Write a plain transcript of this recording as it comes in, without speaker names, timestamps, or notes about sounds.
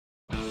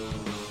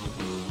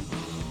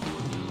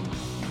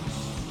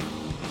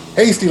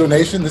Hey, Steeler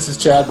Nation, this is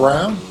Chad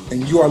Brown,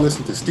 and you are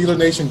listening to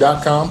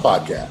SteelerNation.com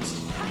podcast.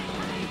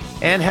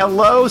 And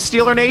hello,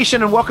 Steeler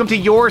Nation, and welcome to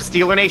your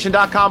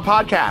SteelerNation.com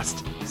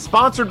podcast,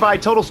 sponsored by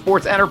Total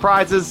Sports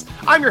Enterprises.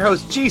 I'm your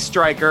host, G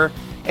Striker,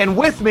 and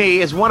with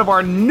me is one of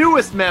our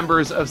newest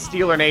members of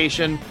Steeler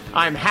Nation.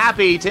 I'm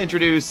happy to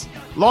introduce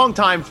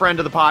longtime friend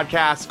of the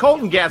podcast,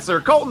 Colton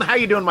Getzer. Colton, how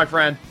you doing, my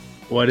friend?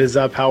 What is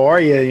up? How are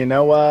you?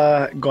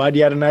 Glad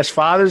you had a nice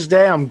Father's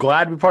Day. I'm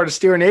glad to be part of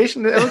Steeler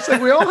Nation. It looks like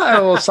we all had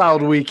a little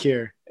solid week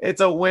here. It's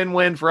a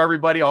win-win for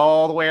everybody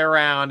all the way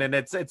around, and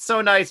it's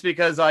so nice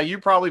because you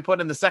probably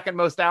put in the second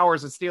most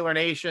hours of Steeler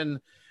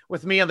Nation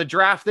with me on the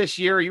draft this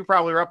year. You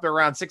probably were up there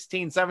around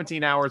 16,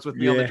 17 hours with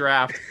me on the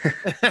draft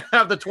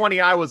of the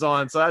 20 I was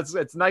on. So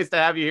it's nice to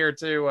have you here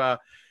too,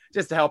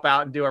 just to help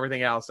out and do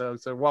everything else.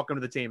 So welcome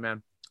to the team,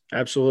 man.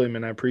 Absolutely,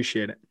 man. I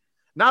appreciate it.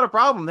 Not a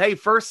problem. Hey,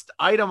 first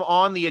item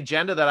on the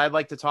agenda that I'd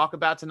like to talk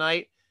about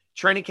tonight,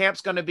 training camp's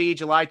going to be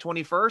July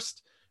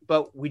 21st,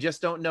 but we just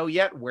don't know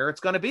yet where it's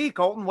going to be.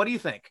 Colton, what do you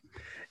think?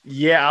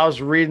 Yeah, I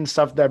was reading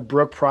stuff that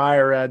Brooke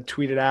Pryor had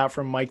tweeted out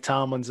from Mike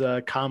Tomlin's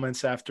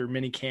comments after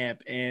minicamp,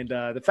 and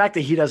the fact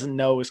that he doesn't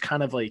know is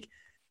kind of like,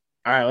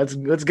 all right,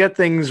 let's get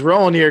things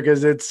rolling here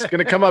because it's going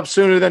to come up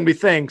sooner than we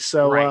think.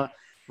 So,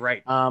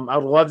 Right. I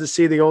would love to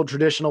see the old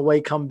traditional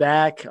way come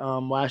back.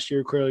 Last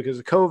year, clearly because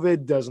of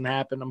COVID, doesn't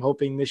happen. I'm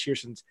hoping this year,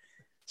 since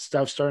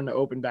stuff's starting to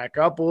open back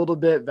up a little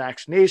bit,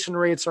 vaccination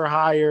rates are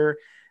higher.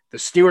 The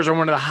Steelers are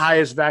one of the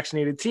highest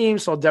vaccinated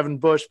teams. Saw Devin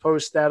Bush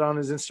post that on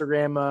his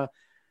Instagram,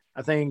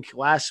 I think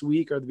last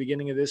week or the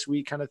beginning of this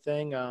week kind of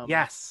thing.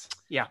 Yes.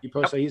 Yeah. He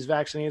posted that he's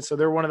vaccinated. So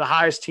they're one of the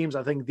highest teams,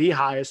 I think the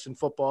highest in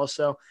football.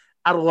 So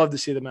I'd love to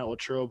see them at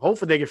Latrobe.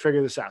 Hopefully they can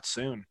figure this out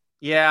soon.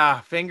 Yeah,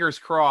 fingers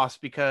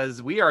crossed,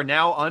 because we are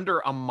now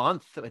under a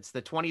month. It's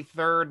the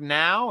 23rd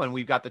now, and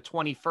we've got the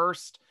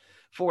 21st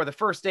for the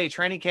first day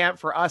training camp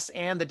for us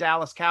and the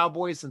Dallas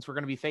Cowboys, since we're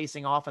going to be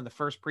facing off in the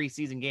first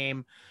preseason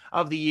game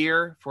of the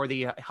year for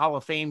the Hall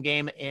of Fame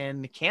game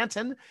in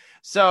Canton.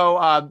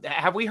 So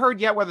have we heard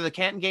yet whether the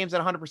Canton game's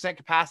at 100%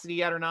 capacity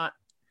yet or not?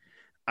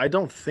 I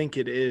don't think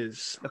it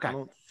is. Okay. I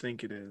don't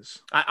think it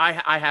is.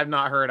 I have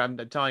not heard. I'm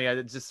telling you,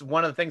 it's just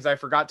one of the things I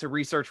forgot to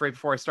research right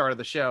before I started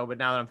the show. But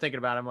now that I'm thinking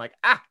about it, I'm like,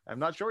 I'm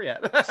not sure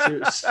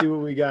yet. see what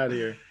we got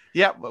here.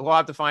 Yeah, we'll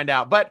have to find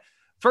out. But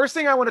first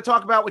thing I want to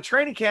talk about with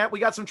training camp, we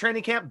got some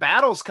training camp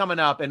battles coming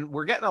up, and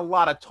we're getting a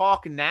lot of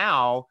talk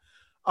now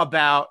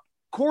about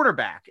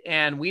cornerback.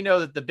 And we know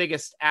that the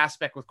biggest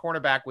aspect with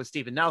cornerback was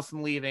Steven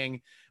Nelson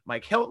leaving,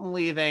 Mike Hilton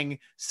leaving,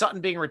 Sutton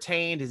being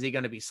retained. Is he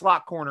going to be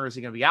slot corner? Is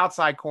he going to be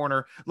outside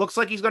corner? Looks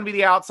like he's going to be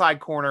the outside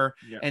corner.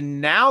 Yeah.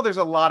 And now there's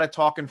a lot of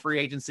talk in free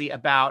agency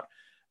about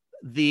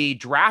the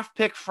draft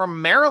pick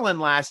from Maryland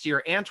last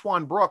year,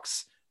 Antoine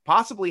Brooks,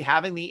 possibly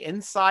having the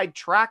inside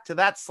track to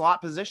that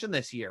slot position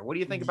this year. What do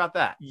you think about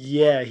that?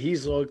 Yeah,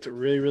 he's looked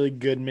really, really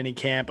good mini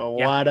camp. A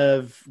lot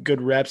of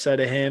good reps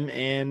out of him.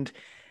 And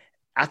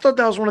I thought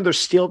that was one of their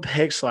steal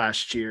picks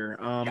last year.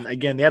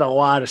 Again, they had a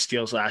lot of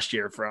steals last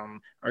year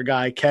from our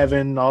guy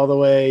Kevin all the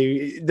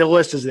way. The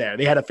list is there.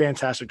 They had a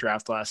fantastic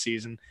draft last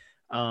season.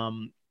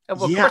 I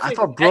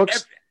thought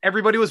Brooks.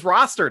 Everybody was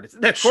rostered.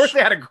 Of course,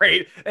 they had a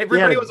great.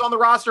 Everybody was on the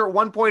roster at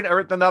one point or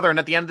at another, and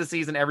at the end of the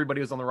season,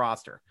 everybody was on the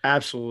roster.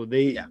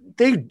 Absolutely,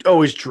 they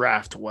always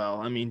draft well.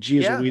 I mean,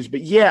 geez Louise,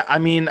 but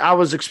I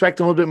was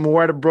expecting a little bit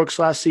more out of Brooks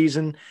last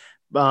season.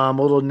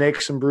 Little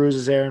nicks and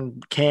bruises there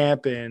in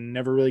camp, and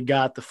never really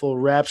got the full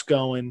reps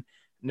going.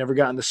 Never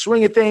got in the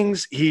swing of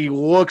things. He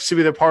looks to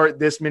be the part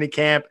this mini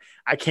camp.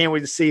 I can't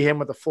wait to see him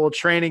with a full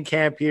training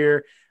camp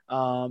here.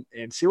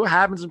 And see what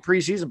happens in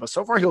preseason. But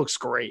so far, he looks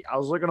great. I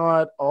was looking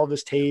at all of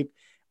his tape,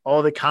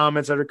 all the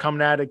comments that are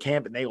coming out of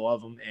camp, and they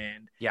love him.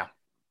 And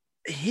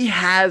he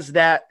has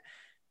that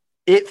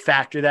it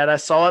factor that I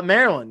saw at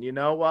Maryland.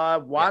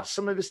 Watch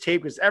some of his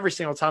tape, because every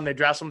single time they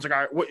draft someone's like,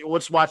 all right,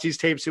 let's watch these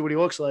tapes, see what he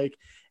looks like.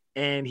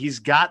 And he's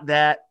got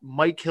that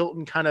Mike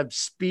Hilton kind of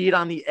speed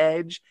on the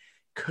edge.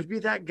 Could be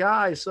that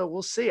guy. So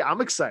we'll see. I'm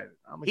excited.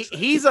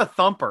 He's a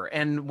thumper.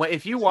 And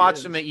if you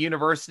watch him at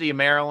University of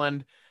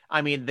Maryland,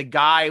 I mean, the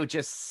guy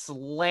just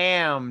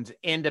slammed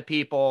into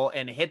people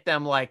and hit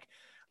them like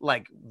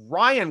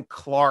Ryan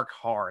Clark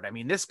hard. I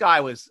mean, this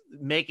guy was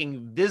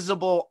making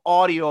visible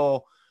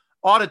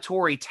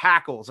auditory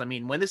tackles. I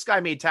mean, when this guy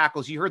made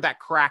tackles, you heard that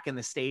crack in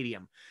the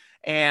stadium.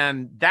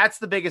 And that's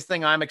the biggest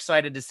thing I'm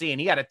excited to see. And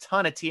he had a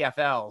ton of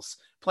TFLs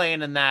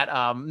playing in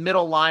that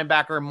middle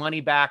linebacker, money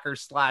backer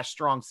 /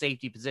 strong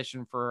safety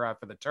position for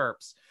the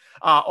Terps.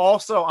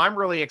 Also, I'm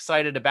really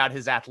excited about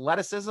his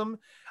athleticism.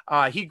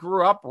 He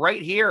grew up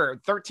right here,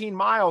 13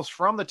 miles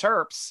from the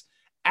Terps,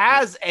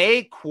 as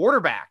a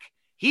quarterback.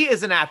 He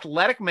is an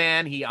athletic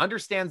man. He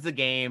understands the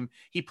game.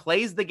 He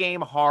plays the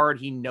game hard.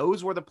 He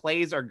knows where the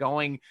plays are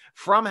going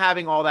from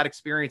having all that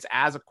experience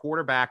as a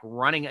quarterback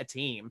running a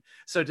team.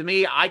 So to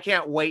me, I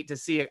can't wait to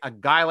see a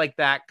guy like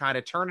that kind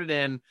of turn it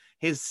in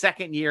his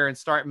second year and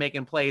start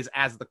making plays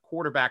as the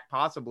quarterback,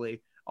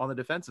 possibly on the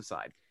defensive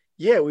side.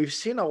 Yeah, we've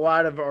seen a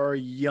lot of our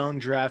young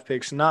draft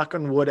picks, knock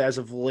on wood as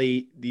of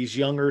late, these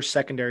younger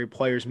secondary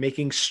players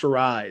making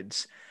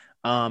strides.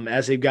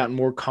 as they've gotten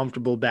more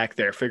comfortable back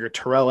there. Figure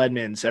Terrell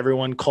Edmonds,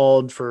 everyone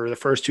called for the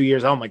first 2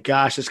 years, oh my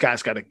gosh, this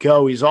guy's got to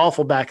go. He's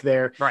awful back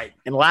there. Right.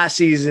 And last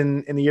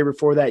season and the year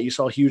before that, you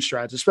saw huge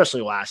strides,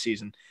 especially last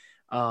season.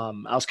 I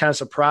was kind of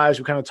surprised.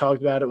 We kind of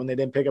talked about it when they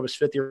didn't pick up his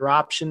 5th-year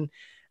option.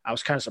 I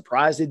was kind of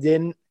surprised they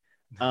didn't.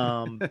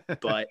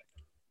 But,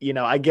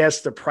 I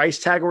guess the price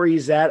tag where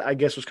he's at, I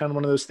guess was kind of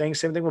one of those things.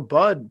 Same thing with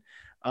Bud.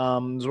 It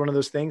was one of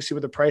those things. See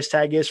what the price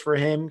tag is for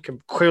him.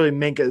 Clearly,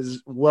 Minkah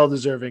is well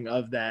deserving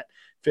of that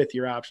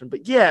 5th-year option.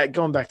 But yeah,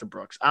 going back to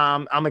Brooks,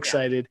 I'm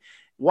excited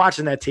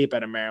watching that tape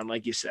out of Maryland.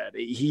 Like you said,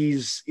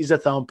 he's a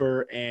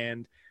thumper,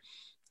 and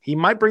he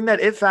might bring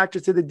that it factor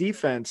to the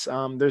defense.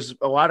 There's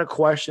a lot of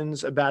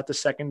questions about the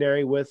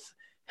secondary with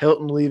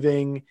Hilton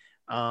leaving.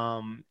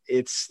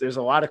 There's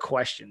a lot of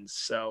questions.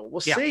 So we'll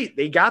see.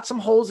 They got some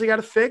holes they got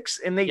to fix,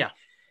 and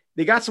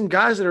they got some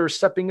guys that are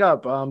stepping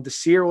up.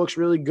 Desir looks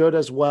really good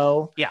as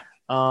well. Yeah.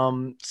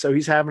 So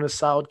he's having a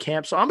solid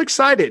camp. So I'm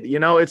excited.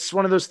 It's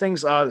one of those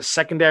things. The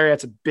secondary,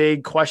 that's a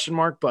big question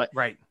mark, but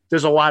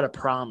there's a lot of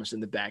promise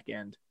in the back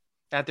end.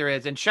 That there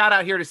is. And shout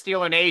out here to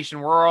Steeler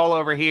Nation. We're all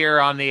over here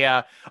on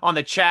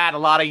the chat. A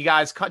lot of you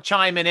guys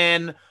chiming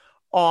in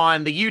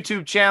on the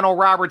YouTube channel.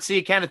 Robert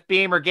C., Kenneth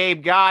Beamer,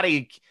 Gabe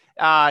Gotti.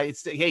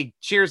 Hey,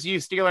 cheers to you,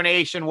 Steeler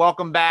Nation.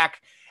 Welcome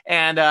back.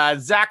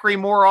 And Zachary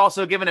Moore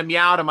also giving a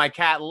meow to my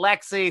cat,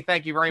 Lexi.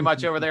 Thank you very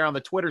much over there on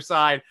the Twitter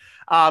side.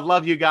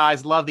 Love you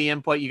guys. Love the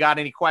input. You got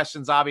any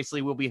questions?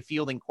 Obviously, we'll be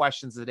fielding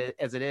questions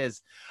as it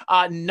is.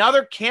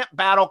 Another camp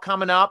battle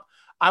coming up.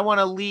 I want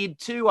to lead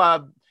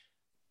to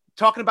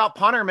talking about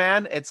punter,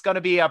 man. It's going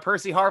to be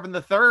Percy Harvin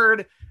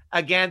III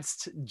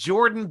against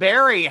Jordan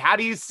Berry. How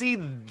do you see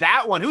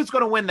that one? Who's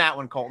going to win that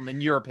one, Colton,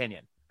 in your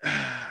opinion?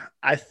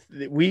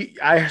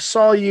 I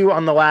saw you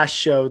on the last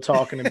show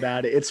talking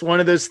about it. It's one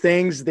of those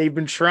things. They've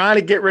been trying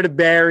to get rid of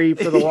Barry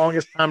for the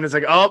longest time. And it's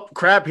like, oh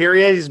crap, here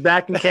he is. He's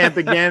back in camp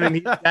again, and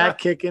he's back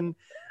kicking.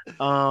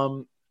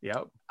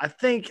 Yep. I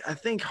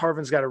think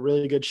Harvin's got a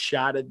really good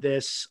shot at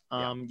this.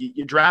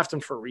 You draft him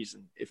for a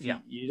reason. If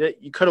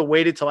you could have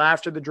waited till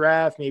after the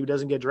draft, maybe he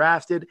doesn't get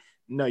drafted.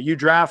 No, you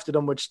drafted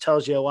him, which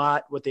tells you a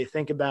lot what they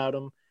think about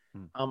him.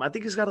 I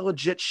think he's got a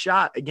legit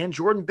shot. Again,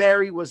 Jordan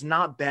Berry was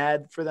not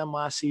bad for them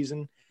last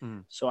season.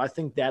 So I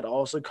think that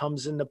also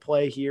comes into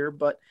play here.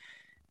 But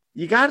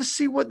you got to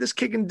see what this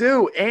kid can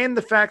do. And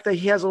the fact that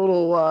he has a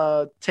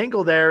little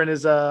tinkle there in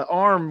his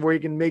arm where he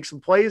can make some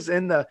plays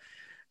in the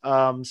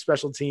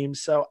special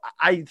teams. So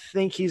I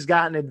think he's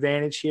got an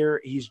advantage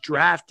here. He's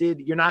drafted.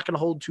 You're not going to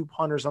hold 2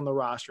 punters on the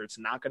roster. It's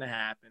not going to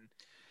happen.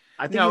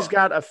 I think he's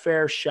got a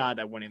fair shot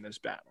at winning this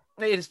battle.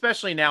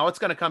 Especially now, it's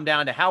going to come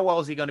down to how well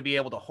is he going to be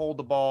able to hold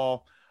the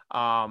ball,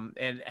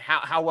 and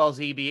how well is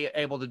he be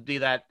able to do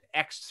that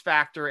X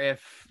factor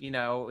if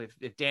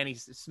Danny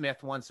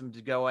Smith wants him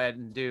to go ahead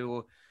and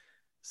do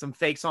some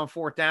fakes on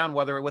 4th down,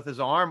 whether with his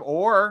arm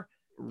or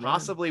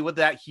possibly with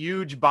that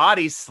huge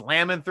body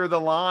slamming through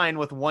the line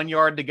with 1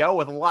 yard to go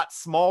with a lot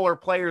smaller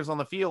players on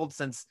the field,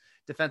 since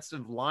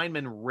defensive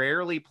linemen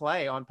rarely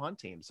play on punt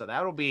teams. So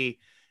that'll be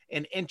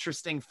an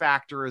interesting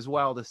factor as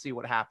well to see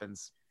what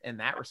happens in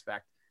that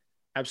respect.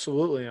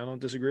 Absolutely. I don't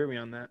disagree with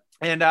you on that.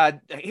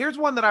 And here's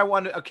one that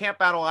a camp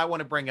battle I want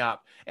to bring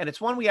up. And it's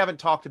one we haven't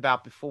talked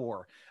about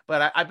before,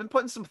 but I've been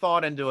putting some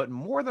thought into it. And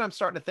more than I'm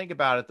starting to think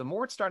about it, the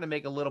more it's starting to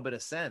make a little bit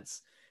of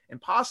sense.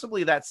 And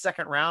possibly that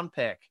 2nd round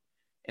pick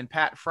and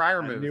Pat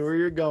Freiermuth. I knew where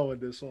you're going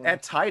with this one.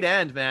 At tight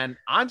end, man.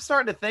 I'm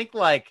starting to think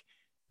like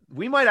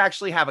we might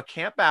actually have a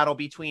camp battle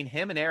between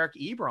him and Eric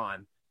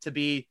Ebron to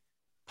be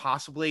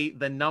possibly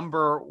the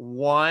number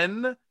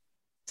 1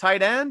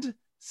 tight end.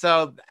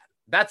 So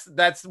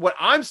that's what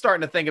I'm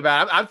starting to think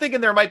about. I'm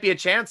thinking there might be a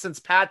chance, since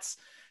Pat's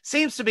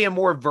seems to be a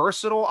more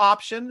versatile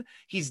option.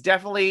 He's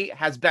definitely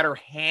has better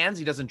hands.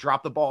 He doesn't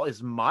drop the ball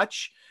as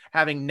much,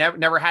 having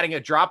never having a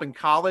drop in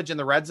college in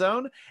the red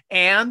zone,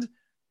 and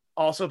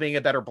also being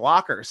a better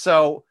blocker.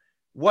 So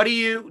what do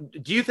you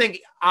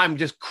think I'm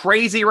just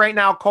crazy right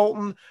now,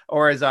 Colton,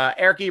 or is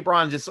Eric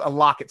Ebron just a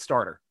Lockett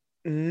starter?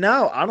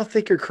 No, I don't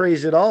think you're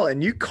crazy at all.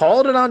 And you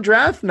called it on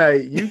draft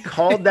night. You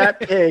called that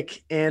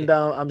pick, and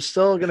I'm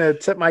still going to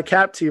tip my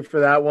cap to you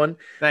for that one.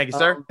 Thank you,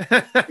 sir.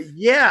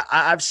 Yeah,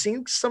 I've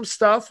seen some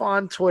stuff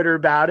on Twitter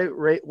about it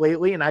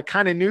lately, and I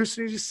kind of knew as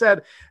soon as you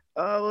said,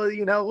 a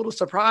little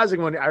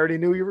surprising when I already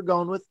knew you were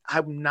going with.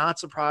 I'm not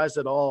surprised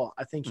at all.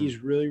 I think he's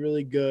really,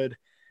 really good.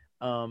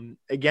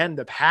 Again,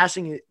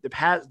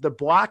 the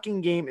blocking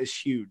game is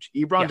huge.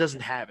 Ebron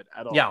doesn't have it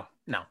at all. Yeah,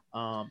 no.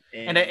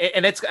 And I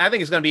think it's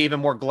going to be even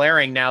more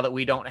glaring now that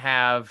we don't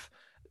have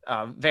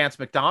Vance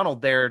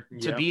McDonald there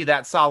to be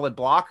that solid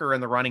blocker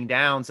in the running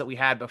downs that we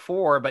had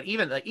before. But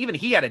even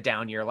he had a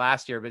down year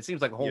last year, but it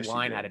seems like the whole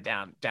line had a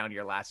down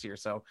year last year.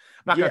 So I'm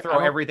not going to throw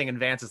everything in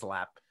Vance's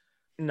lap.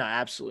 No,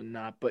 absolutely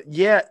not. But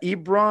yeah,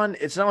 Ebron,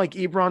 it's not like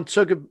Ebron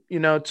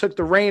took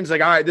the reins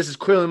like, all right, this is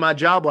clearly my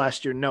job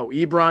last year. No,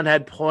 Ebron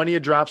had plenty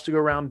of drops to go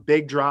around,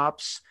 big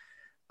drops.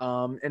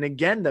 And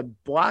again, the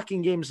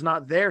blocking game is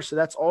not there. So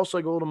that's also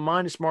like a little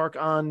minus mark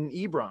on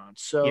Ebron.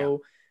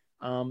 So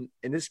And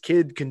this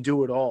kid can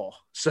do it all.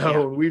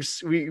 So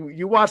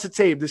you watch the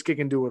tape, this kid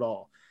can do it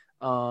all.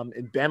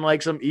 And Ben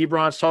likes him.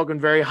 Ebron's talking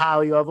very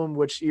highly of him,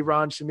 which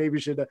Ebron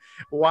should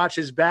watch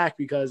his back,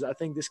 because I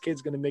think this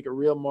kid's going to make a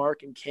real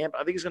mark in camp.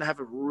 I think he's going to have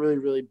a really,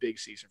 really big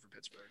season for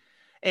Pittsburgh.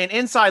 And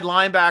inside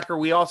linebacker,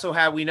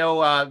 we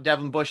know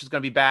Devin Bush is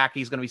going to be back.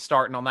 He's going to be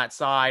starting on that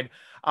side.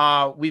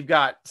 We've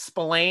got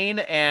Spillane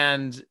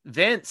and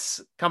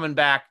Vince coming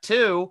back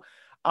too.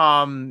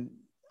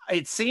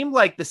 It seemed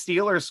like the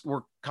Steelers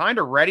were kind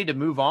of ready to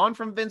move on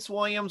from Vince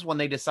Williams when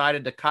they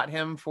decided to cut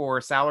him for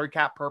salary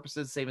cap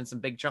purposes, saving some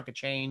big chunk of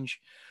change,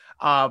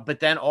 but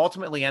then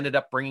ultimately ended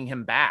up bringing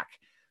him back.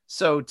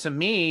 So to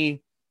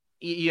me,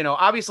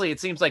 obviously it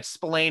seems like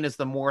Spillane is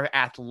the more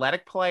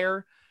athletic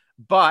player,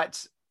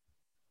 but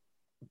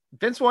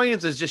Vince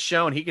Williams has just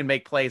shown he can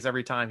make plays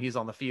every time he's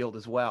on the field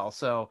as well.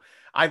 So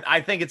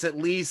I think it's at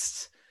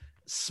least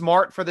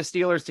smart for the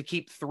Steelers to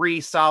keep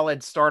 3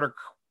 solid starter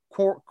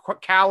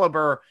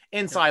caliber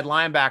inside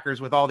linebackers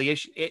with all the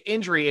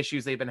injury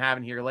issues they've been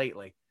having here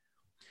lately.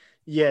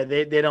 Yeah,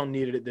 they don't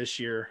need it this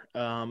year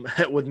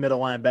with middle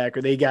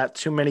linebacker. They got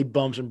too many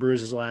bumps and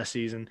bruises last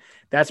season.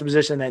 That's a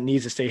position that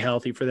needs to stay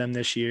healthy for them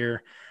this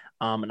year.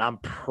 And I'm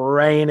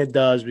praying it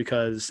does,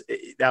 because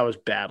that was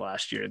bad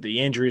last year.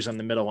 The injuries on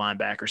the middle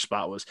linebacker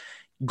spot was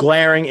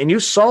glaring. And you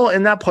saw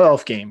in that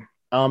playoff game,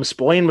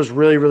 Spillane was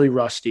really, really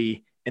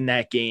rusty in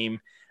that game.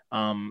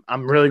 I'm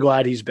really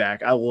glad he's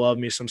back. I love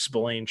me some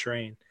Spillane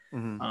train.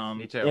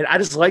 Me too. And I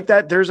just like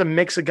that there's a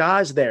mix of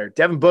guys there.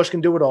 Devin Bush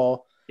can do it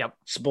all. Yep.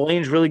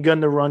 Spillane's really good in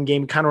the run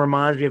game. Kind of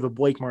reminds me of a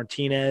Blake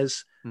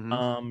Martinez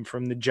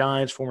from the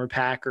Giants, former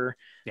Packer.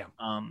 Yeah.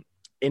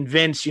 And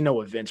Vince, you know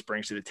what Vince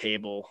brings to the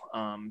table.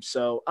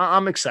 So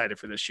I'm excited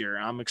for this year.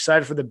 I'm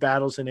excited for the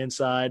battles and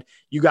inside.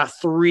 You got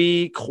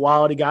 3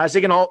 quality guys.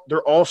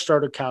 They're all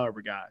starter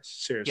caliber guys.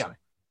 Seriously. Yeah.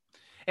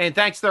 And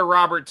thanks to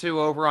Robert, too,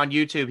 over on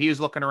YouTube. He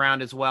was looking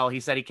around as well. He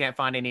said he can't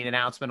find any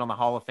announcement on the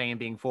Hall of Fame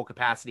being full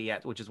capacity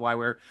yet, which is why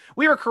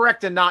we were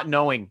correct in not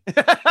knowing.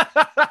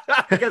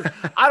 Because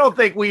I don't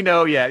think we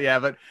know yet. Yeah,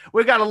 but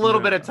we've got a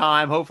little bit of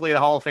time. Hopefully the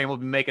Hall of Fame will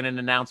be making an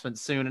announcement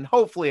soon, and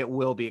hopefully it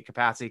will be at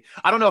capacity.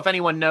 I don't know if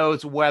anyone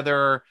knows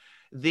whether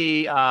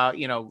the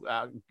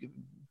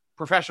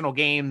professional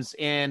games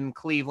in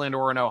Cleveland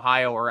or in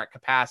Ohio are at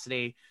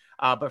capacity.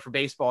 But for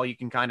baseball, you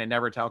can kind of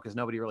never tell, because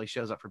nobody really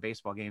shows up for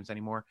baseball games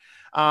anymore.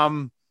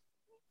 The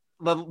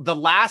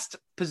last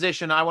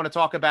position I want to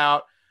talk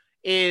about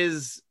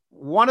is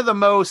one of the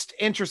most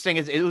interesting.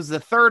 It was the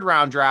 3rd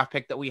round draft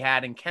pick that we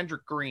had in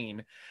Kendrick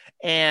Green.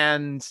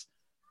 And,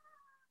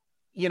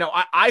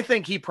 I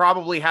think he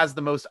probably has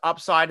the most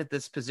upside at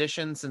this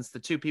position, since the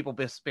 2 people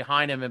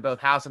behind him in both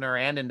Hausner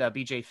and in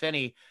BJ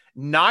Finney,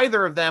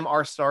 neither of them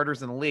are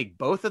starters in the league.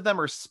 Both of them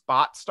are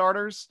spot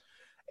starters.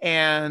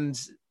 And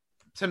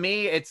to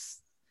me,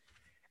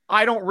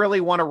 I don't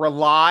really want to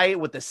rely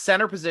with the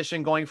center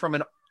position going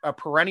from a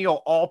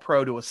perennial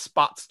all-pro to a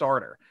spot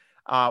starter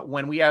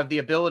when we have the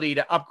ability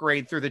to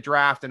upgrade through the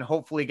draft and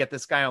hopefully get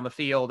this guy on the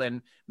field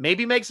and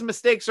maybe make some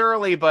mistakes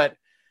early, but,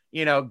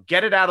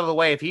 get it out of the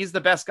way. If he's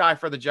the best guy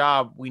for the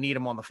job, we need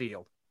him on the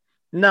field.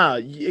 No,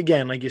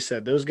 again, like you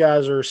said, those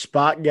guys are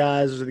spot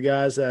guys. Those are the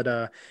guys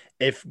that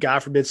if, God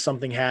forbid,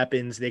 something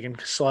happens, they can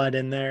slide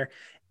in there.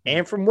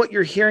 And from what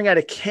you're hearing out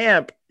of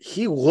camp,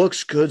 he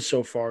looks good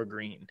so far,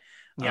 Green.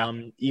 Yeah.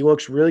 He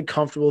looks really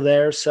comfortable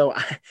there. So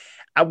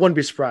I wouldn't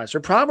be surprised. They're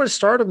probably going to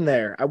start him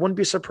there. I wouldn't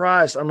be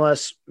surprised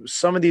unless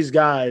some of these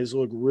guys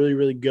look really,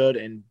 really good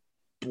and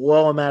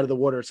blow him out of the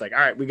water. It's like, all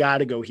right, we got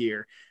to go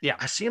here. Yeah.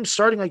 I see him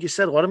starting, like you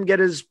said, let him get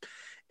his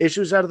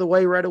issues out of the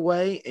way right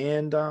away,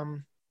 and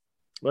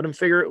let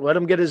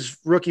him get his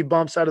rookie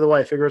bumps out of the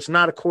way. Figure it's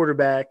not a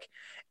quarterback,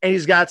 and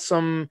he's got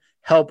some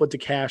help with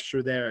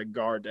DeCastro there at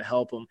guard to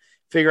help him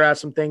figure out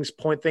some things,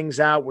 point things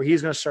out where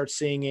he's going to start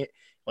seeing it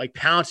like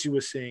Pouncey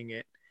was seeing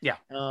it. Yeah.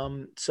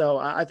 So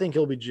I think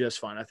he'll be just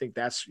fine. I think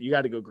you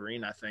got to go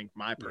Green. I think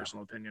my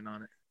personal opinion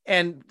on it.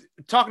 And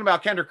talking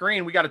about Kendrick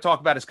Green, we got to talk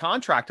about his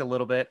contract a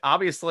little bit.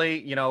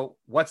 Obviously,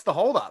 what's the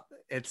holdup?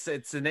 It's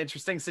an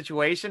interesting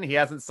situation. He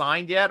hasn't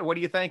signed yet. What are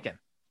you thinking?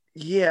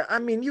 Yeah, I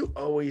mean, you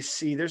always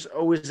see there's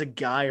always a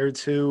guy or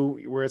two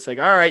where it's like,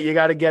 all right, you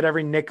got to get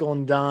every nickel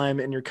and dime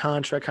in your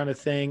contract kind of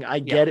thing. I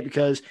get it,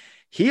 because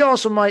he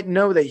also might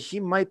know that he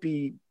might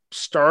be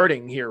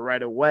starting here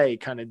right away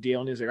kind of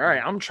deal. And he's like, all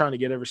right, I'm trying to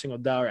get every single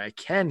dollar I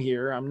can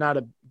here. I'm not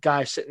a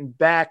guy sitting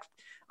back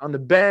on the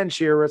bench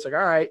here where it's like, all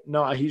right,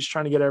 no, he's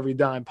trying to get every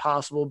dime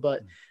possible,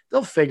 but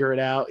they'll figure it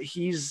out.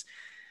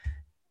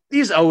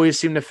 These always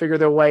seem to figure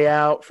their way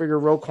out. Figure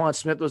Roquan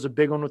Smith was a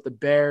big one with the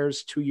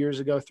Bears 3 years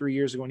ago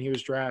when he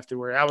was drafted,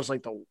 where that was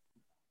like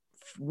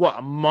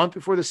a month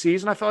before the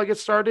season I felt like it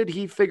started.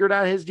 He figured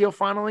out his deal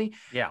finally.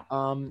 Yeah.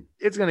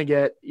 It's going to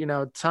get,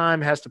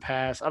 time has to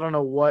pass. I don't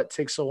know what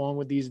takes so long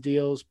with these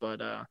deals,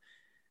 but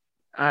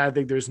I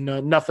think there's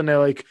nothing to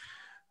like,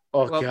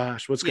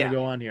 gosh, what's going to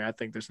go on here? I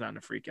think there's nothing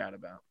to freak out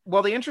about.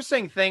 Well, the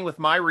interesting thing with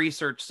my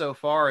research so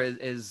far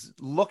is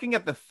looking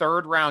at the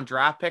 3rd round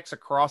draft picks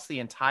across the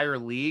entire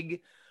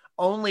league.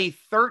 only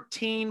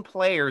 13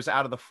 players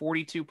out of the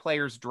 42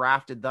 players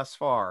drafted thus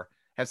far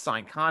have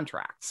signed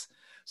contracts.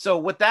 So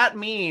what that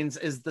means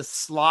is the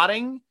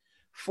slotting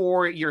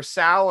for your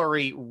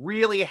salary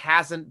really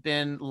hasn't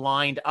been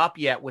lined up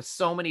yet, with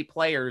so many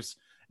players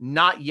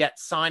not yet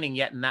signing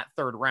yet in that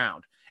third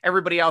round.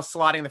 Everybody else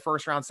slotting the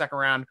first round, second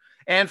round,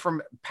 and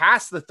from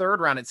past the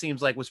third round, it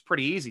seems like was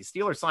pretty easy.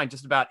 Steelers signed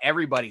just about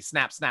everybody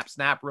snap,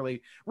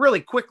 really,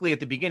 really quickly at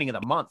the beginning of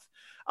the month.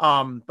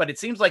 But it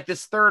seems like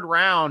this third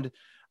round,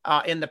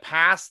 in the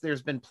past,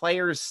 there's been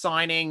players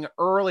signing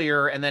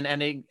earlier and then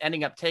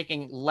ending up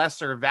taking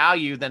lesser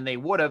value than they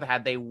would have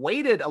had they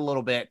waited a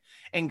little bit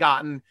and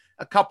gotten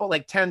a couple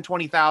like 10,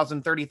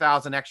 20,000,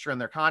 30,000 extra in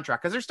their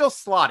contract, because they're still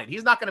slotted.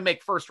 He's not going to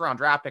make first round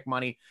draft pick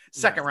money,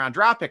 second round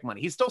draft pick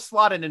money. He's still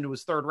slotted into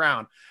his third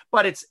round,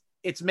 but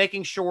it's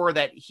making sure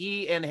that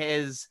he and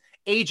his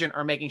agent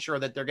are making sure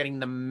that they're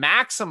getting the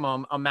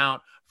maximum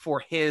amount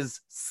for his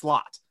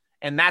slot.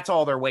 And that's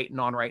all they're waiting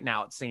on right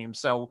now, it seems.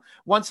 So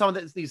once some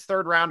of these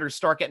third rounders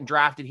start getting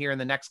drafted here in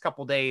the next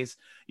couple days,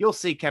 you'll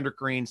see Kendrick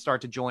Green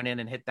start to join in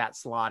and hit that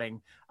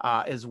slotting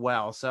as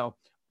well. So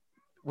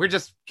we're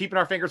just keeping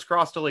our fingers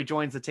crossed till he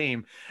joins the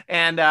team.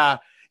 And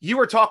you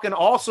were talking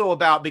also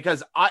about,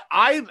 because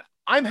I'm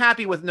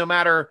happy with no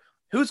matter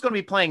who's going to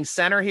be playing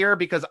center here,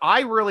 because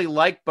I really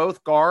like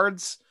both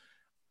guards.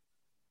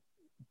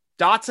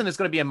 Dotson is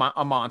going to be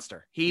a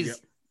monster. He's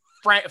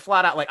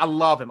flat out, like, I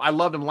love him. I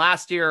loved him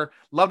last year.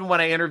 Loved him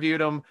when I interviewed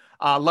him.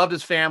 Loved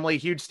his family.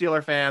 Huge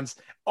Steeler fans.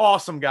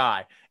 Awesome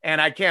guy. And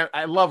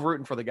I love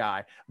rooting for the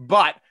guy.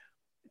 But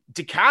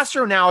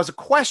DeCastro now is a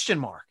question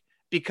mark,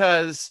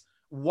 because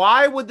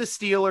why would the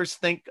Steelers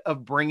think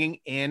of bringing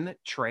in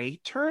Trey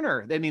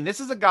Turner? I mean, this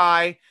is a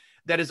guy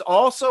that is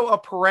also a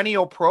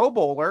perennial Pro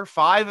Bowler.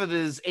 5 of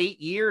his 8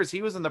 years,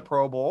 he was in the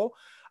Pro Bowl.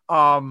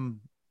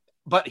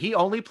 But he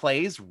only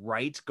plays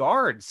right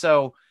guard.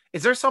 So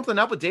is there something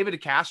up with David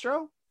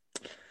DeCastro?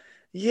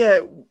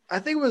 Yeah, I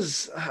think it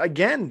was,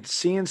 again,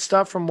 seeing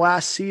stuff from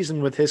last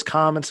season with his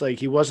comments, like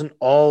he wasn't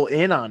all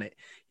in on it.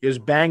 He was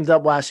banged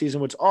up last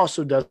season, which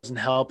also doesn't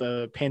help.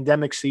 A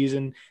pandemic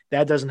season,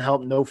 that doesn't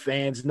help. No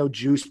fans, no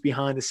juice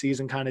behind the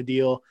season kind of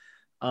deal.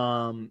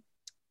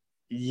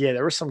 Yeah,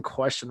 there were some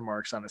question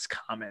marks on his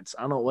comments.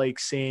 I don't like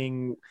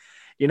seeing,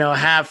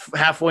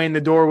 halfway in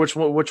the door,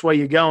 which way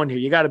you going here.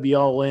 You got to be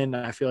all in,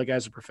 I feel like,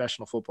 as a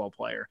professional football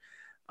player.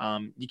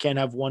 You can't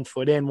have 1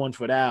 foot in, 1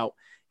 foot out.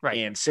 Right.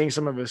 And seeing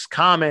some of his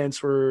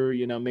comments where,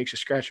 makes you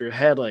scratch your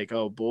head like,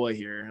 oh boy,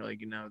 here,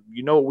 like,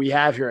 what we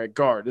have here at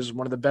guard. This is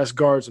one of the best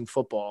guards in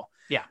football.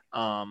 Yeah.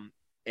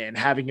 And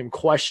having him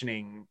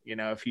questioning,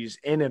 if he's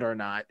in it or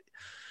not.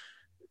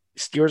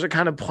 Steelers are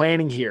kind of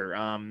planning here.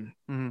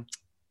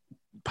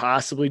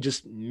 Possibly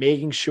just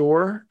making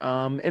sure.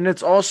 And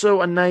it's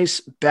also a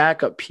nice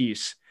backup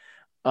piece.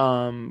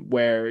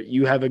 Where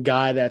you have a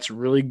guy that's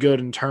really good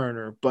in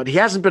Turner, but he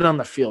hasn't been on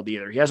the field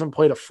either. He hasn't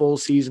played a full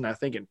season, I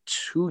think, in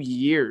 2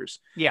 years.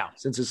 Yeah.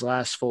 Since his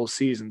last full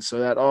season.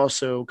 So that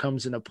also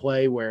comes into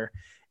play where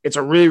it's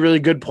a really, really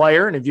good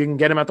player. And if you can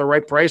get him at the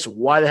right price,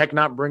 why the heck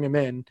not bring him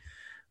in?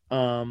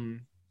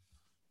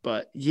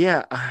 But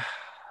yeah,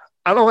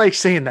 I don't like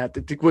saying that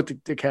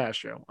with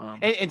DeCastro.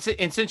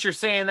 And since you're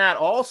saying that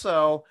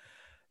also,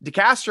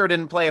 DeCastro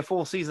didn't play a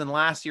full season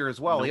last year as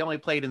well. Nope. He only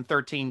played in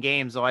 13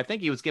 games, though I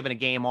think he was given a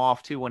game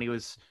off too when he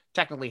was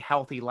technically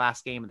healthy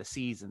last game of the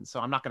season. So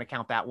I'm not going to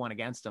count that one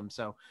against him.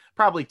 So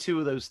probably 2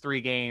 of those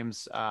 3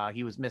 games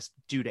he was missed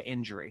due to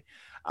injury.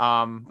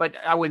 But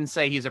I wouldn't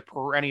say he's a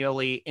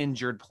perennially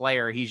injured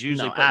player. He's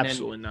usually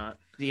absolutely not.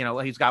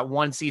 He's got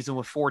 1 season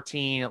with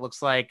 14. It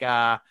looks like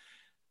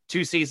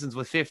 2 seasons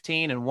with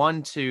 15 and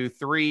 1, 2,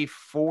 3,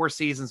 4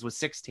 seasons with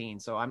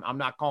 16. So I'm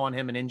not calling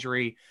him an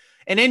injury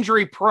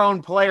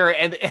prone player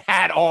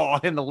at all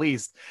in the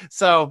least.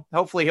 So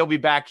hopefully he'll be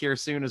back here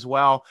soon as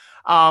well.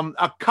 A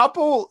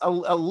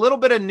little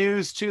bit of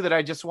news too, that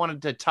I just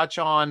wanted to touch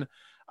on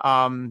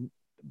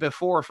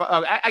before.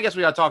 I guess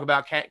we got to talk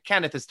about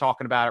Kenneth is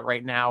talking about it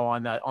right now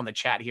on the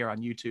chat here on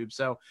YouTube.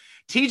 So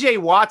TJ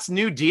Watt's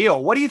new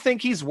deal. What do you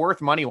think he's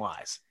worth money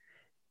wise?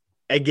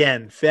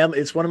 Again, family.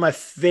 It's one of my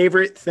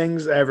favorite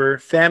things ever.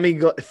 Family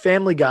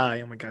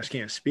Guy. Oh my gosh,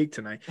 can't speak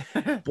tonight.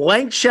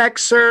 Blank check,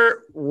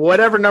 sir.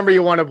 Whatever number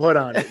you want to put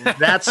on it.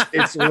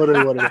 It's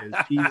literally what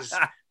it is.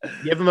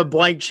 Give him a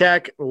blank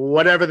check.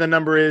 Whatever the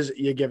number is,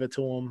 you give it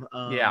to him.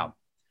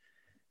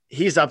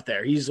 He's up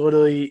there. He's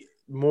literally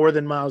more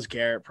than Myles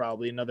Garrett,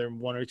 probably another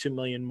 1 or 2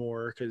 million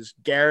more, because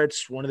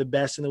Garrett's one of the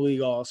best in the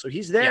league. Also,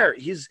 he's there.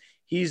 Yeah.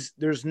 He's.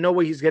 There's no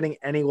way he's getting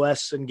any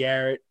less than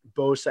Garrett,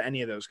 Bosa,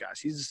 any of those guys.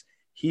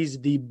 He's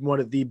one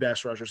of the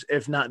best rushers,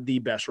 if not the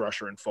best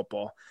rusher in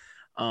football.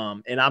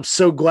 And I'm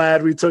so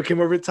glad we took him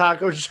over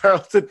Taco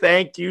Charlton.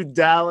 Thank you,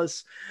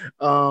 Dallas.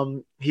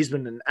 He's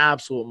been an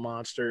absolute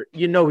monster.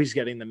 He's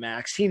getting the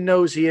max. He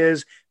knows he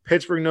is.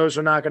 Pittsburgh knows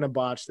they're not going to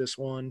botch this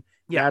one.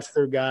 Yeah. That's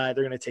their guy.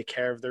 They're going to take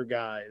care of their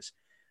guys.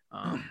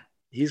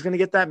 He's going to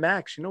get that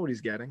max. You know what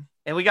he's getting.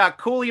 And we got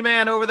Coolie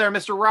Man over there,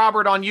 Mr.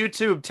 Robert on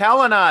YouTube,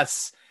 telling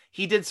us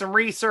he did some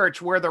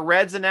research where the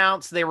Reds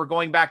announced they were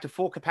going back to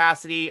full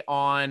capacity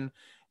on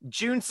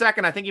June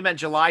 2nd. I think he meant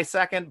July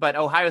 2nd, but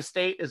Ohio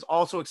State is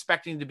also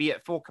expecting to be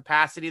at full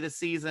capacity this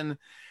season.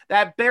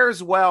 That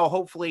bears well,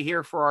 hopefully,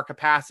 here for our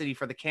capacity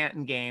for the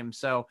Canton game.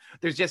 So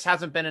there just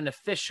hasn't been an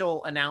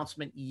official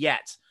announcement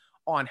yet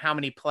on how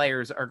many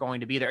players are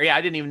going to be there. Yeah,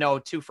 I didn't even know,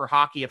 too, for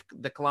hockey, if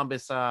the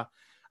Columbus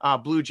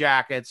Blue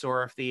Jackets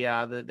or if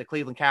the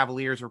Cleveland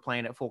Cavaliers were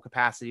playing at full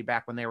capacity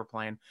back when they were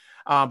playing.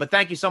 But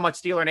thank you so much,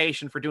 Steeler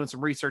Nation, for doing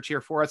some research here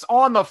for us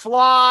on the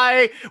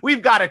fly.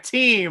 We've got a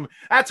team.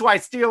 That's why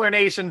Steeler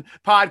Nation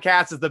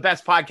podcast is the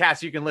best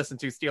podcast you can listen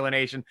to, Steeler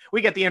Nation.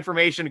 We get the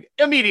information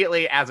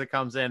immediately as it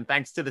comes in.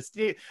 Thanks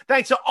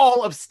to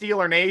all of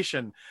Steeler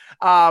Nation.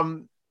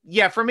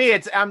 Yeah, for me,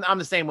 I'm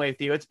the same way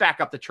with you. It's back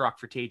up the truck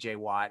for TJ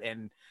Watt.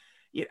 And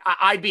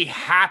I'd be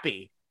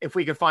happy if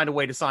we could find a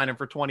way to sign him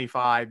for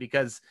 25,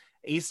 because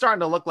he's starting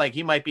to look like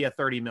he might be a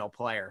 30 mil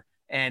player.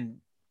 And,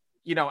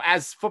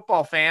 as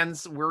football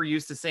fans, we're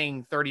used to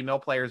seeing 30 mil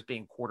players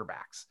being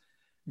quarterbacks.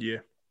 Yeah.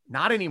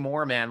 Not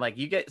anymore, man. Like,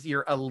 you get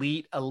your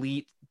elite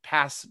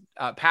pass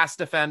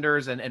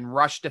defenders and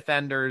rush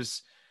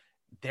defenders.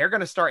 They're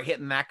going to start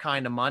hitting that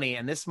kind of money.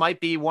 And this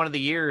might be one of the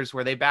years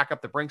where they back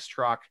up the Brinks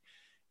truck.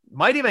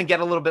 Might even get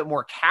a little bit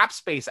more cap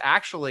space,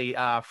 actually,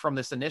 from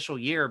this initial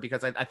year,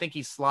 because I think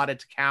he's slotted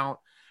to count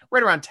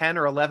right around 10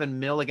 or 11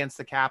 mil against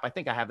the cap. I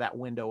think I have that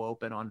window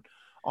open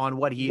on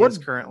what he is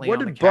currently. What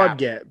did Bud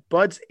get?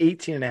 Bud's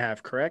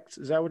 18.5, correct?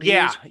 Is that what he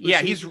is?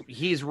 Yeah.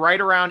 He's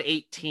right around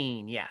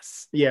 18.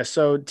 Yes. Yeah.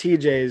 So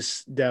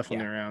TJ's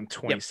definitely around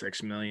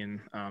 26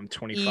 million,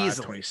 25,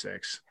 easily.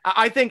 26.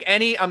 I think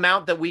any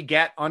amount that we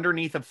get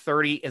underneath of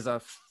 30 is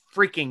a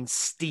freaking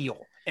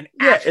steal.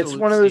 It's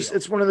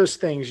one of those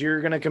things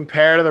you're going to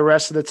compare to the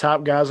rest of the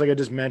top guys. Like I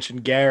just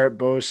mentioned, Garrett,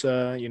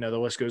 Bosa, the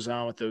list goes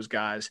on with those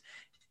guys.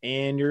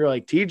 And you're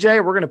like,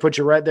 TJ, we're going to put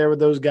you right there with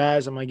those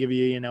guys. I'm going to give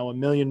you, $1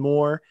 million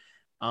more.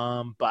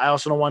 But I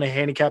also don't want to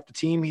handicap the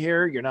team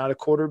here. You're not a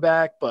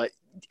quarterback. But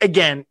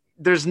again,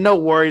 there's no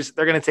worries.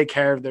 They're going to take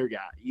care of their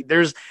guy.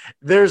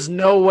 There's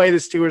no way the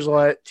Steelers will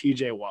let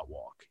TJ Watt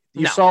walk.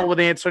 You saw it with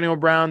Antonio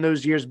Brown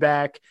those years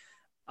back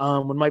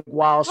when Mike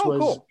Wallace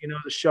was,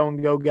 the show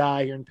and go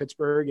guy here in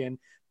Pittsburgh. And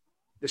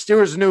the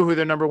Steelers knew who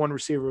their number one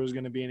receiver was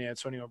going to be in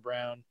Antonio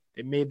Brown.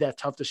 They made that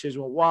tough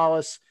decision with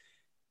Wallace.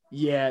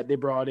 Yeah, they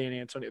brought in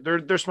Antonio.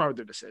 They're smart with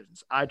their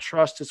decisions. I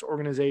trust this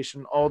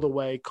organization all the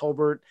way.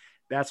 Colbert,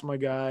 that's my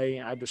guy.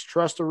 I just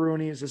trust the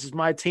Rooneys. This is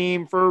my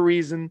team for a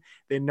reason.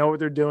 They know what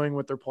they're doing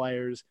with their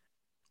players.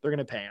 They're going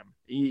to pay him.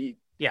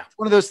 It's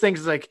one of those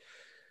things like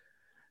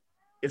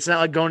it's not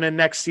like going to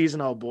next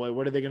season. Oh, boy,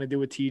 what are they going to do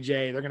with TJ?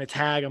 They're going to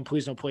tag him.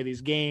 Please don't play these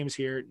games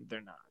here.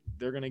 They're not.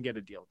 They're going to get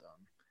a deal done.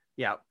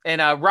 Yeah.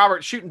 And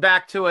Robert, shooting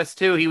back to us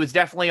too, he was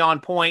definitely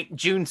on point.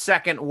 June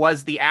 2nd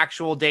was the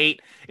actual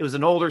date. It was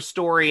an older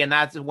story, and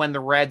that's when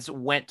the Reds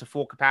went to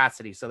full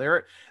capacity. So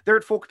they're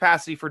at full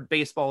capacity for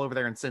baseball over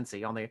there in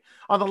Cincy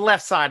on the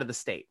left side of the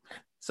state.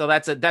 So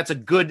that's a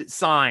good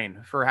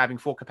sign for having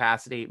full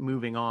capacity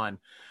moving on.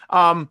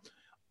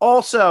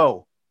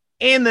 Also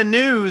in the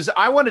news,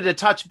 I wanted to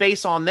touch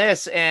base on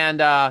this,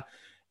 and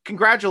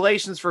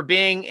congratulations for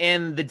being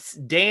in this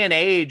day and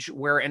age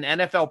where an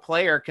NFL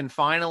player can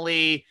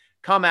finally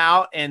come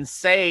out and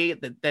say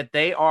that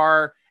they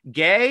are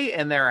gay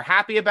and they're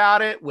happy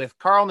about it, with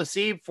Carl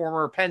Nassib,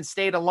 former Penn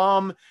State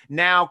alum,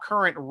 now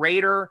current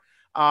Raider,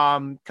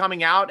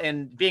 coming out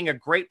and being a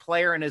great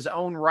player in his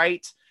own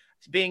right,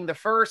 being the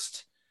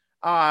first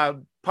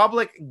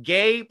public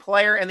gay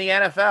player in the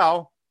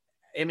NFL.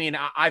 I mean,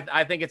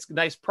 I think it's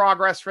nice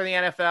progress for the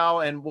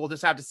NFL, and we'll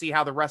just have to see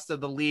how the rest of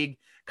the league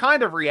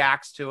kind of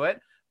reacts to it.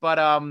 But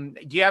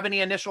do you have any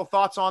initial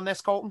thoughts on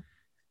this, Colton?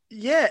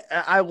 Yeah,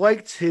 I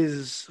liked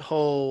his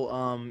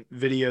whole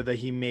video that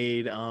he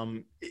made.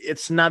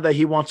 It's not that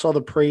he wants all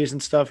the praise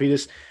and stuff. He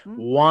just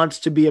wants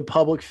to be a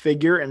public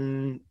figure,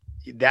 and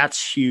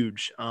that's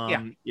huge.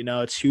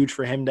 It's huge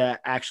for him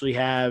to actually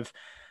have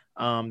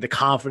the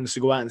confidence to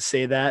go out and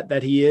say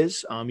that he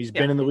is. He's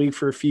been in the league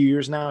for a few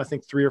years now, I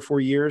think 3 or 4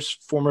 years,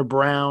 former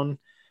Brown,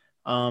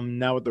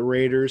 now with the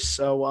Raiders.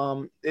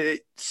 So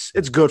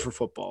it's good for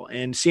football,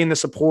 and seeing the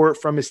support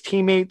from his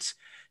teammates,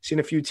 seen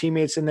a few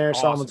teammates in there.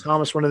 Awesome. Solomon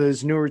Thomas, one of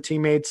his newer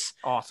teammates.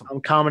 Awesome. I'm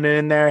commenting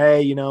in there,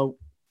 hey,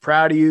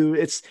 proud of you.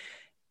 It's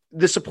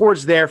the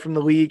support's there from the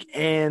league.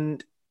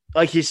 And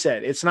like he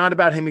said, it's not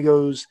about him. He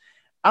goes,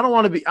 I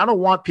don't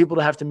want people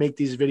to have to make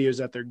these videos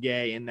that they're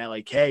gay and that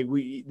like, hey,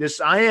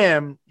 I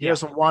am. He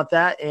doesn't want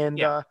that. And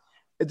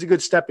it's a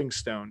good stepping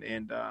stone.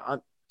 And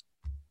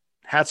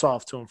hats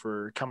off to him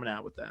for coming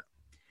out with that.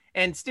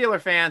 And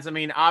Steeler fans, I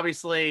mean,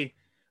 obviously,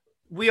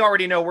 we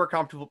already know we're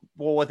comfortable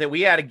with it.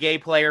 We had a gay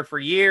player for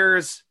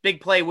years.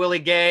 Big play Willie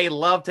Gay.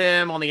 Loved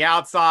him on the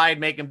outside,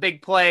 making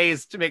big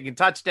plays, making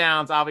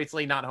touchdowns.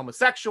 Obviously not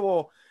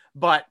homosexual,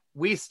 but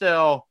we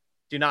still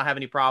do not have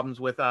any problems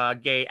with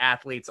gay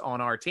athletes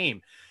on our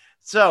team.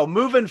 So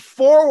moving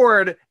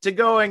forward to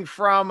going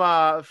from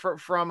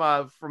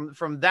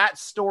that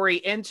story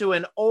into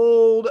an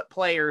old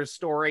player's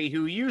story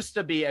who used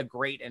to be a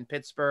great in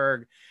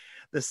Pittsburgh,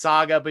 the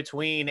saga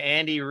between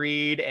Andy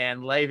Reid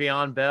and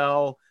Le'Veon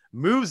Bell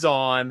moves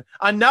on.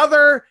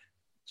 Another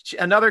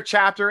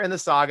chapter in the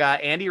saga.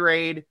 Andy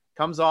Reid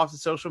comes off to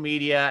social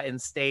media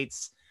and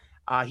states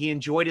he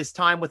enjoyed his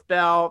time with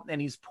Bell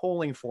and he's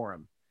pulling for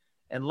him.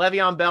 And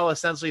Le'Veon Bell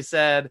essentially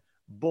said,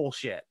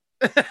 bullshit.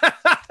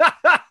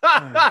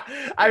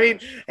 I mean,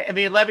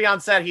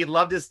 Le'Veon said he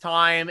loved his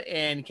time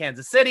in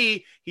Kansas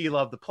City. He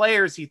loved the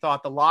players. He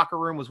thought the locker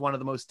room was one of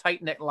the most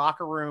tight-knit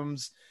locker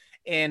rooms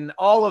in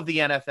all of the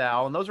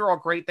NFL. And those are all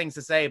great things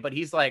to say, but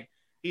he's like,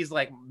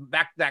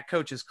 that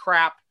coach is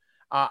crap.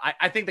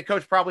 I think the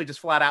coach probably just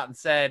flat out and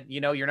said,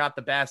 you're not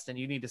the best and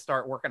you need to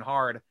start working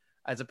hard,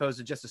 as opposed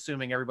to just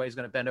assuming everybody's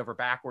going to bend over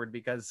backward,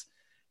 because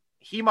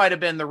he might've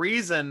been the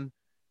reason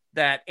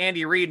that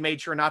Andy Reid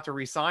made sure not to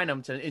re-sign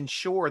him, to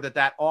ensure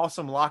that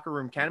awesome locker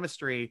room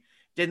chemistry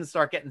didn't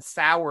start getting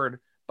soured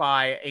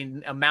by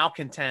a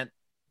malcontent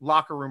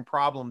locker room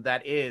problem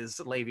that is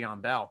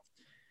Le'Veon Bell.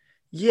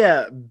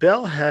 Yeah,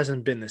 Bell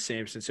hasn't been the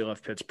same since he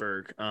left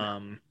Pittsburgh.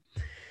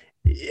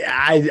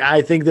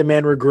 I think the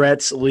man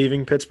regrets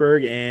leaving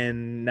Pittsburgh,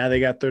 and now they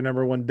got their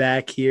number one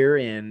back here.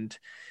 And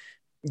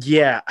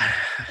yeah,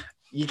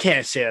 you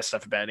can't say that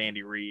stuff about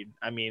Andy Reid.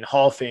 I mean,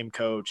 Hall of Fame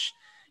coach.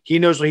 He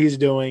knows what he's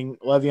doing.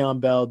 Le'Veon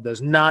Bell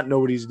does not know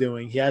what he's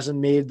doing. He hasn't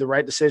made the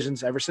right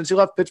decisions ever since he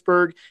left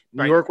Pittsburgh.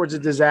 New York was a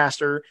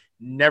disaster.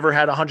 Never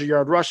had a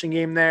 100-yard rushing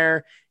game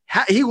there.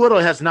 He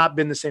literally has not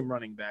been the same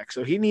running back.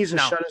 So he needs to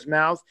shut his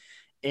mouth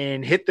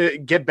and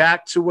get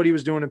back to what he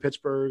was doing in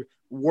Pittsburgh,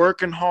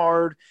 working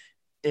hard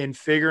and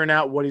figuring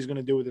out what he's going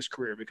to do with his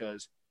career,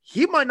 because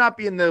he might not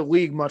be in the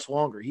league much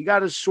longer. He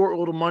got his short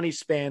little money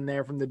span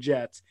there from the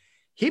Jets.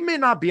 He may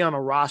not be on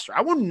a roster.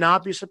 I would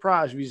not be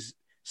surprised if he's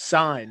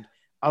signed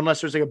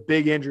unless there's like a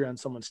big injury on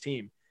someone's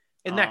team.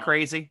 Isn't that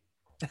crazy?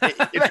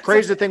 It's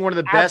crazy to think one of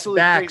the best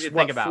backs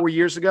 4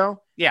 years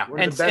ago. Yeah,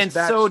 and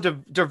so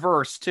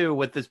diverse too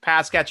with this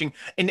pass catching.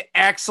 An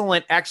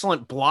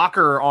excellent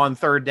blocker on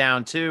third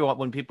down too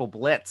when people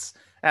blitz.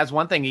 That's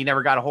one thing he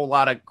never got a whole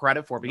lot of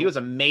credit for, but he was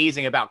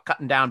amazing about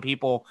cutting down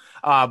people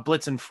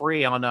blitzing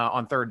free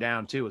on third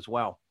down too as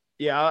well.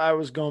 Yeah, I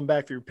was going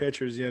back through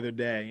pictures the other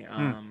day.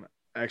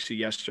 Actually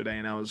yesterday,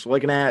 and I was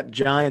looking at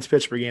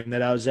Giants-Pittsburgh game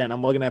that I was in.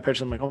 I'm looking at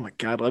pictures. I'm like, oh my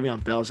God,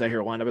 Le'Veon Bell's out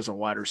here lined up as a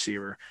wide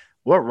receiver.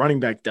 What running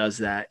back does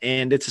that?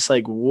 And it's just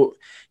like,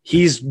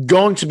 he's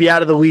going to be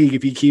out of the league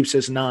if he keeps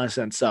this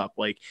nonsense up.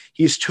 Like,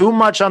 he's too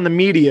much on the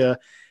media.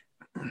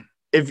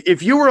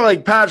 If you were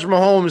like Patrick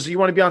Mahomes, you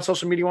want to be on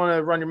social media, you want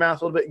to run your mouth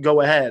a little bit,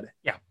 go ahead.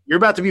 Yeah. You're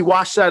about to be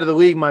washed out of the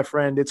league, my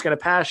friend. It's going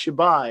to pass you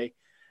by.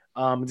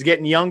 It's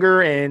getting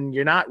younger, and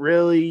you're not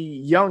really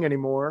young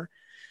anymore.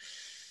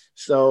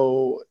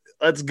 So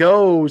let's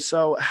go.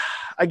 So,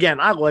 again,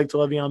 I liked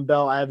Le'Veon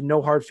Bell. I have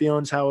no hard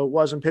feelings how it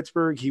was in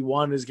Pittsburgh. He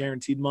won his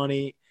guaranteed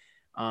money.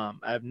 I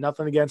have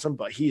nothing against him,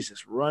 but he's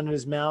just running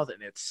his mouth,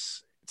 and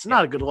it's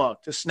not a good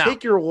look. Just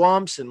take your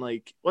lumps and,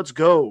 let's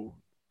go.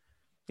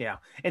 Yeah.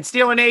 And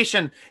Steeler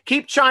Nation,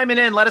 keep chiming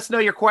in. Let us know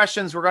your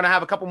questions. We're going to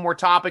have a couple more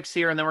topics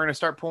here, and then we're going to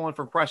start pulling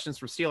from questions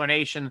from Steeler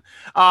Nation.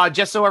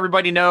 Just so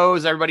everybody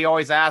knows, everybody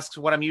always asks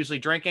what I'm usually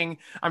drinking.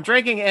 I'm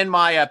drinking in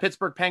my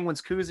Pittsburgh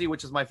Penguins koozie,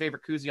 which is my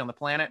favorite koozie on the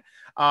planet.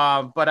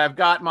 But I've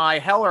got my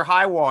Hell or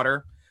High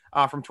Water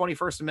from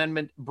 21st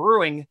Amendment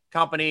Brewing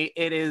Company.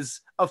 It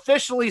is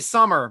officially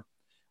summer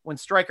when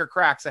Stryker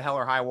cracks a Hell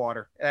or High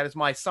Water. That is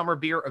my summer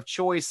beer of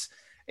choice.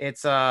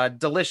 It's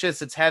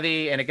delicious, it's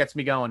heavy, and it gets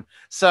me going.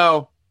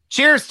 So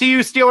cheers to you,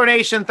 Steeler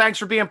Nation. Thanks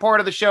for being part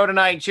of the show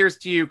tonight. Cheers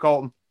to you,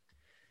 Colton.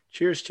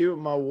 Cheers to you with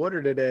my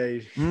water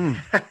today.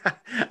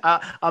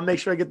 I'll make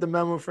sure I get the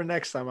memo for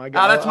next time.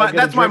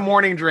 That's my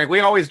morning drink.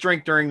 We always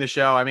drink during the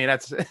show. I mean,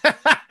 that's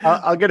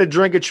I'll get a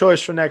drink of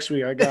choice for next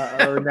week.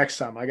 Or next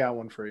time. I got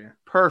one for you.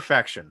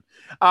 Perfection.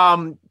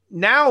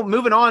 Now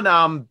moving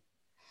on.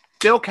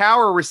 Bill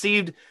Cowher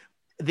received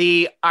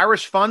the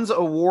Irish Funds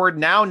Award,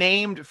 now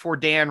named for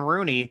Dan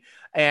Rooney,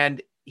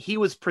 and he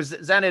was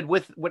presented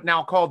with what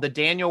now called the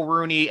Daniel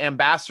Rooney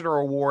Ambassador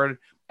Award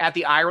at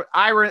the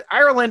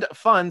Ireland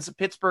Funds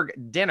Pittsburgh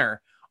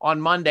dinner on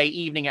Monday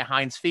evening at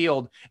Heinz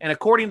Field. And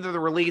according to the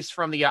release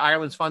from the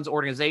Ireland Funds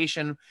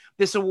organization,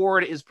 this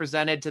award is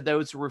presented to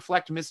those who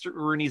reflect Mr.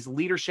 Rooney's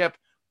leadership,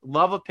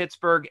 love of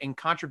Pittsburgh, and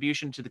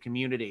contribution to the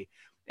community.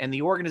 And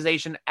the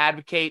organization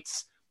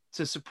advocates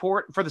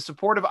for the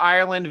support of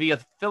Ireland via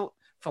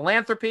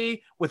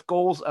philanthropy with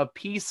goals of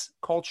peace,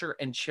 culture,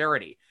 and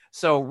charity.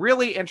 So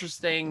really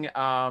interesting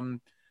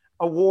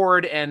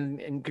award,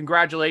 and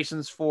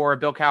congratulations for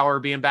Bill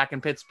Cowher being back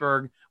in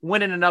Pittsburgh,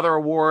 winning another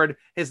award.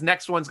 His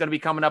next one's going to be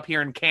coming up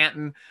here in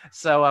Canton.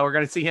 So we're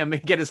going to see him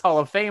get his Hall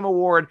of Fame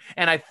award.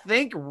 And I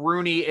think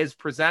Rooney is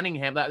presenting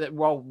him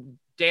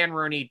Dan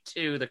Rooney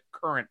to the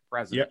current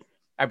president. Yep.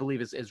 I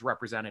believe is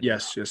represented.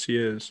 Yes, he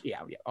is.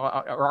 Yeah.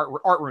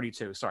 Art Rooney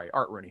too. Sorry,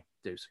 Art Rooney.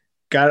 Deuce.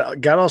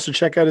 Got to also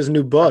check out his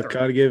new book.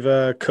 Got to give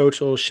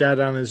Coach a little shout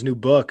out on his new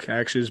book. I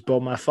actually just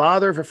bought my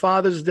father for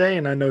Father's Day,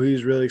 and I know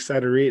he's really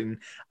excited to read, and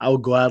I will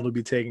gladly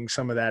be taking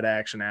some of that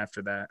action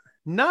after that.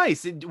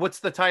 Nice. What's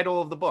the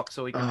title of the book?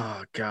 So we can.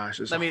 Oh gosh,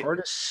 is it Heart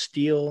of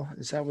Steel?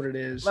 Is that what it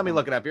is? Let me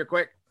look it up here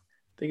quick.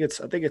 I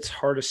think it's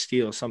Heart of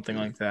Steel, something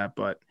like that.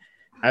 But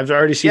I've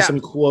already seen some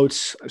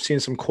quotes. I've seen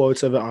some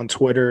quotes of it on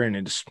Twitter, and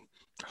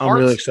I'm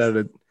really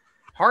excited.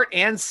 Heart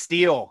and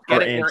Steel.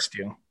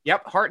 Steel.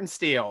 Yep, Heart and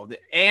Steel.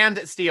 And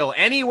Steel.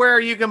 Anywhere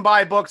you can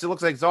buy books, it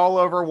looks like it's all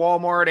over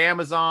Walmart,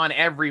 Amazon,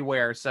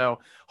 everywhere. So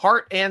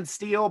Heart and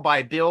Steel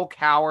by Bill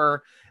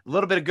Cower. A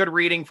little bit of good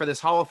reading for this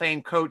Hall of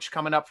Fame coach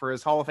coming up for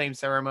his Hall of Fame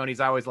ceremonies.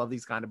 I always love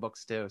these kind of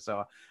books too.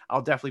 So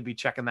I'll definitely be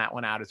checking that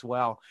one out as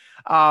well.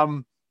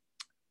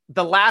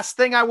 The last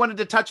thing I wanted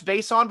to touch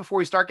base on before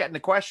we start getting to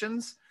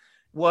questions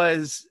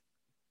was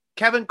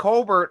Kevin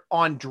Colbert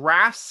on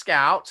Draft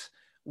Scout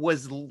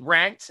was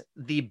ranked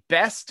the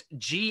best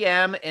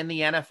GM in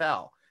the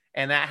NFL.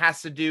 And that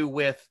has to do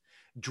with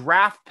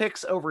draft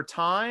picks over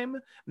time,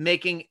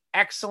 making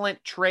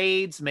excellent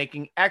trades,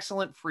 making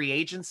excellent free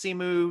agency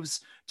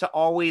moves to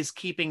always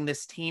keeping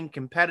this team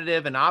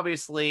competitive, and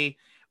obviously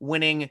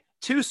winning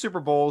 2 Super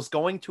Bowls,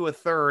 going to a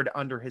 3rd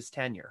under his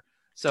tenure.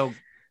 So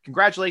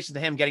congratulations to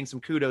him getting some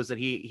kudos that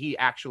he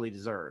actually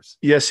deserves.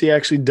 Yes, he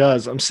actually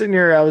does. I'm sitting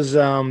here. I was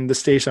the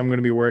station I'm going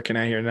to be working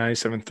at here,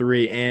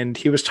 97.3, and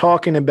he was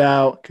talking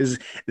about, because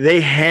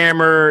they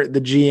hammer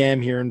the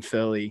GM here in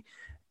Philly,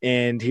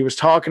 and he was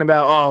talking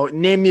about, oh,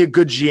 name me a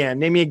good GM,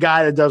 name me a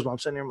guy that does well. I'm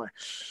sitting here, I'm like,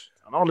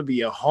 I don't want to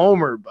be a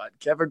homer, but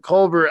Kevin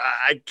Colbert,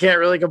 I can't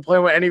really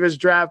complain with any of his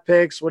draft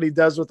picks, what he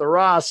does with the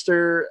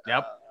roster.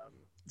 Yep.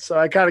 So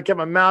I kind of kept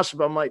my mouth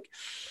shut. I'm like,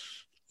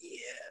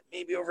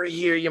 maybe over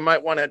here you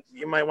might want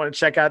to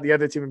check out the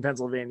other team in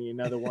Pennsylvania,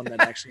 another one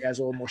that actually has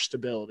a little more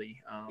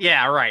stability.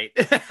 Yeah, right.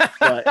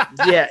 But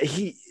yeah,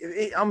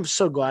 I'm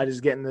so glad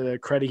he's getting the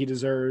credit he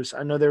deserves.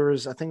 I know I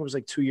think it was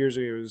like 2 years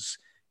ago, he was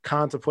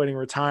contemplating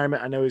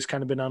retirement. I know he's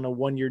kind of been on a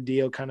 1-year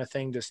deal kind of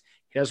thing. Just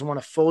he doesn't want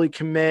to fully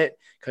commit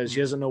because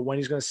he doesn't know when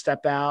he's going to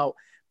step out.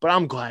 But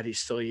I'm glad he's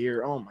still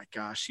here. Oh my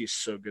gosh, he's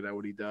so good at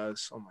what he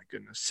does. Oh my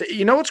goodness.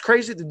 You know what's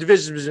crazy? The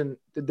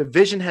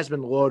division has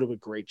been loaded with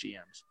great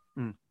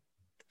GMs.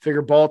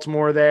 Figure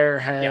Baltimore there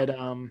had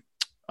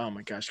oh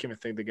my gosh, can't even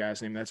think the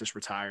guy's name that just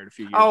retired a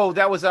few years. Oh,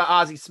 that was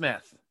Ozzie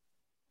Smith.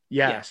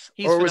 Yes.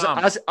 Yeah, he's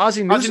phenomenal. Was it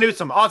Ozzie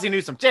Newsome? Ozzie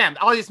Newsome. Damn,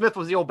 Ozzie Smith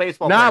was the old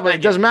baseball player. But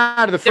it doesn't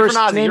matter. The first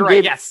name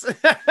right, yes.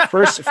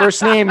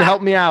 first name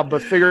helped me out,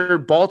 but figure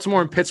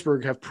Baltimore and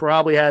Pittsburgh have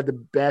probably had the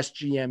best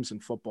GMs in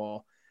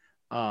football.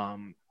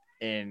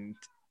 And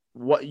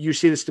what you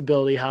see the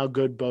stability, how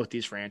good both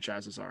these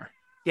franchises are.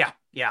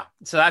 Yeah.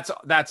 So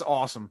that's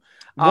awesome.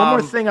 One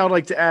more thing I would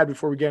like to add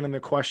before we get into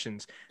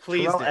questions.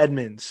 Please.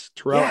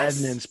 Terrell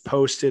Edmonds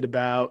posted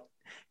about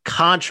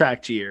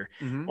contract year.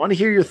 I want to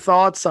hear your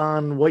thoughts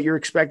on what you're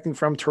expecting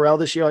from Terrell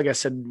this year. Like I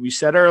said, we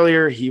said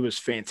earlier, he was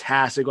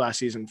fantastic last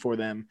season for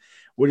them.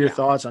 What are your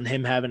thoughts on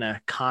him having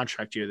a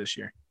contract year this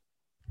year?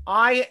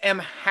 I am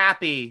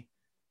happy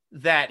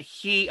that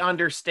he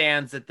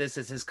understands that this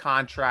is his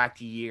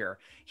contract year.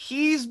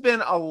 He's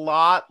been a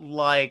lot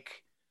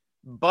like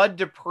Bud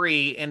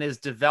Dupree in his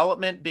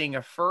development, being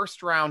a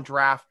 1st-round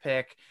draft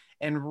pick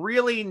and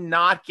really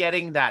not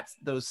getting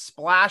those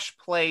splash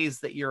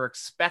plays that you're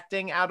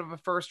expecting out of a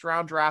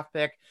 1st-round draft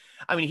pick.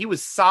 I mean, he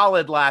was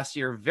solid last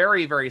year,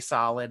 very, very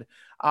solid.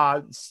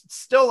 I'm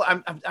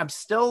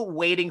still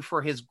waiting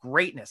for his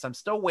greatness. I'm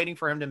still waiting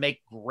for him to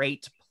make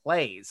great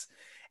plays.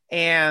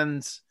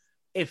 And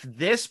if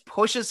this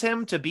pushes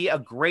him to be a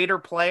greater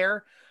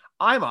player,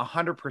 I'm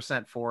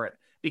 100% for it,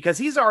 because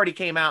he's already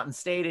came out and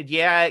stated,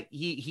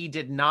 he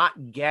did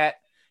not get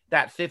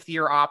that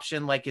 5th-year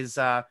option like his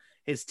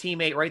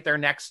teammate right there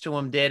next to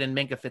him did, and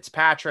Minkah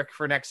Fitzpatrick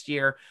for next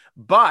year.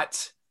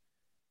 But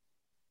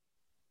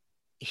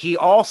he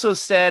also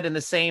said in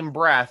the same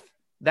breath,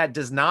 that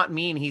does not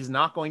mean he's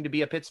not going to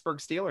be a Pittsburgh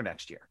Steeler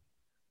next year.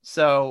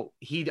 So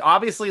he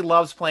obviously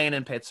loves playing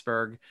in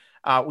Pittsburgh.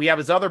 We have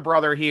his other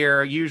brother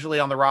here, usually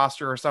on the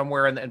roster or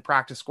somewhere in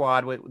practice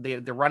squad with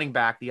the running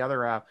back, the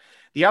other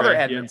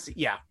Edmonds.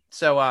 Yeah.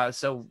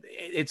 So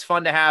it's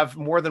fun to have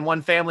more than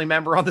one family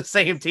member on the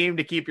same team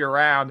to keep you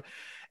around.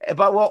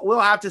 But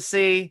we'll have to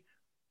see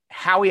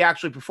how he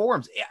actually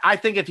performs. I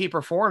think if he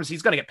performs,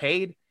 he's going to get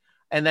paid.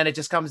 And then it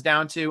just comes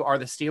down to, are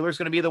the Steelers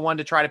going to be the one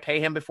to try to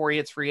pay him before he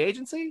hits free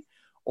agency?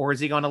 Or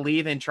is he going to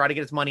leave and try to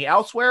get his money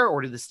elsewhere?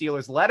 Or do the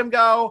Steelers let him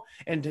go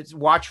and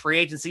watch free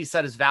agency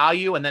set his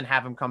value and then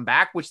have him come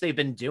back, which they've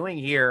been doing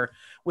here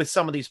with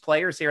some of these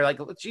players here? Like,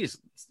 geez,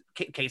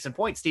 case in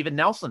point, Steven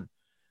Nelson,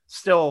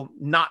 still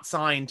not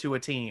signed to a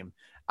team.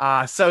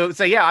 So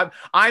yeah,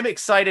 I'm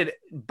excited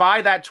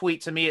by that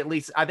tweet. To me, at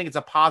least, I think it's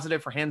a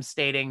positive for him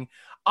stating,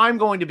 I'm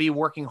going to be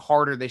working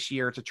harder this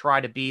year to try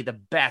to be the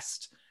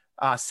best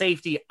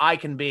safety I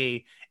can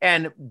be.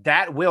 And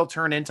that will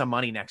turn into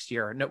money next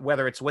year,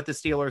 whether it's with the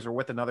Steelers or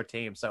with another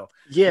team. So,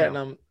 yeah. You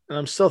know. And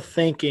I'm still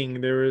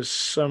thinking there is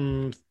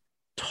some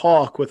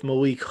talk with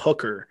Malik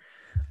Hooker,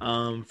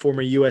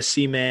 former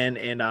USC man.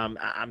 And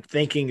I'm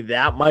thinking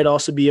that might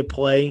also be a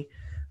play.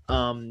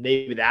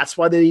 Maybe that's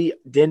why they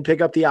didn't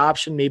pick up the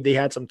option. Maybe they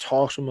had some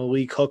talks with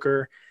Malik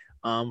Hooker.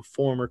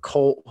 former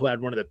Colt, who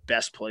had one of the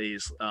best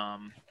plays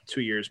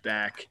 2 years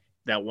back,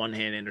 that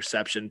one-hand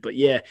interception. But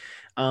yeah,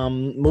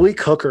 Malik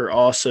Hooker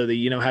also,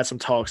 had some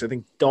talks. I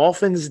think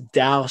Dolphins,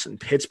 Dallas, and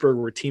Pittsburgh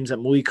were teams that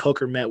Malik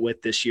Hooker met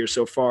with this year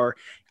so far.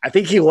 I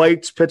think he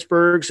liked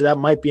Pittsburgh, so that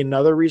might be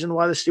another reason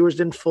why the Steelers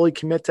didn't fully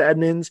commit to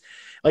Edmonds.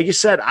 Like you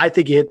said, I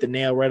think he hit the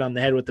nail right on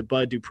the head with the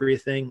Bud Dupree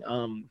thing.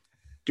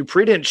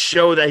 Dupree didn't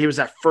show that he was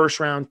that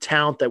first-round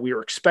talent that we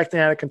were expecting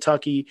out of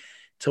Kentucky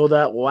till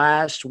that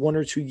last 1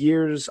 or 2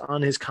 years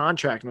on his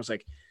contract. And I was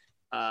like,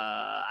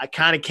 I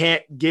kind of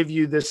can't give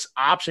you this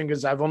option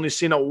because I've only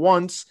seen it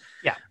once.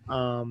 Yeah.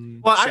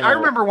 I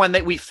remember when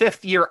we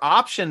 5th-year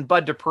option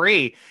Bud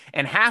Dupree,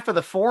 and half of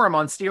the forum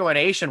on Steeler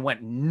Nation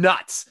went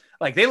nuts.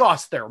 Like, they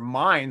lost their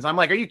minds. I'm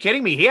like, are you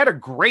kidding me? He had a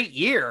great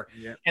year.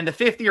 Yeah. And the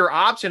 5th-year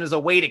option is a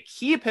way to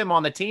keep him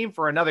on the team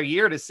for another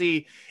year to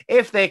see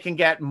if they can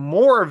get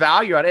more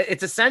value out of it.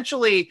 It's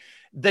essentially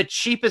the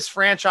cheapest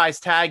franchise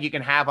tag you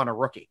can have on a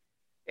rookie.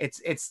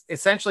 It's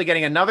essentially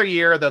getting another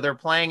year, though they're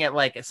playing at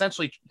like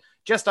essentially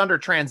just under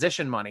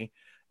transition money,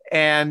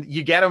 and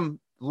you get him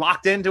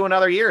locked into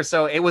another year.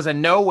 So it was a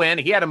no-win.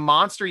 He had a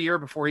monster year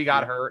before he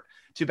got hurt.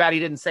 Too bad he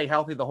didn't stay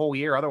healthy the whole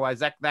year. Otherwise,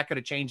 that could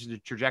have changed the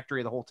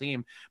trajectory of the whole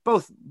team.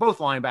 Both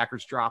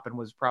linebackers dropping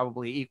was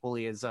probably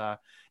equally as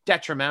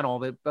detrimental.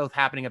 But both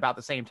happening about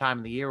the same time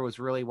in the year was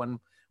really when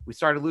we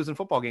started losing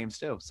football games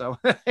too. So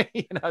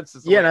it's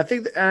just and I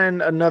think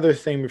and another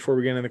thing before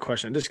we get into the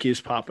question, it just keeps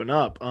popping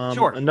up.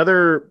 Sure.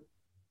 Another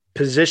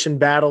position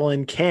battle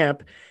in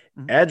camp.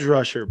 Edge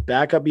rusher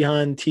back up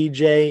behind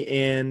TJ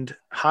and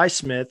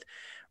Highsmith.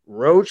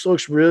 Roach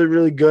looks really,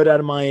 really good out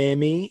of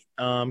Miami.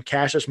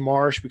 Cassius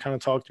Marsh, we kind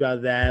of talked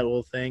about that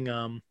little thing.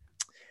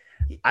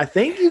 I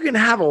think you can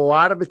have a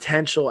lot of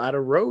potential out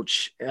of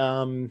Roach.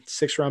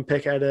 6th-round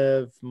pick out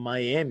of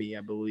Miami,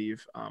 I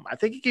believe. I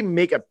think he can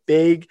make a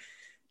big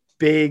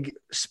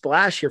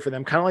splash here for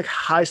them, kind of like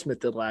Highsmith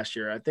did last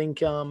year. I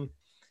think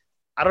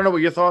I don't know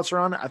what your thoughts are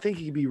on it. I think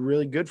he could be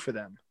really good for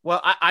them. Well,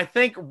 I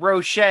think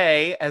Roche,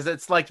 as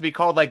it's like to be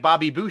called, like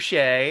Bobby Boucher,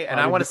 and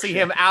I want to see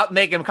him out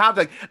making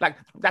conflict. Like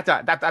that's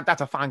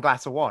a fine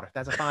glass of water.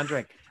 That's a fine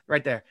drink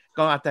right there.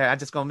 Go out there. I'm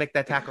just gonna make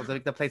that tackle to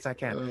the place I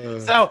can.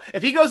 So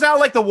if he goes out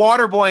like the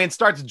water boy and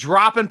starts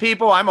dropping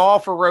people, I'm all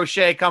for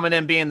Roche coming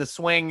in being the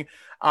swing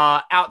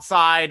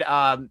outside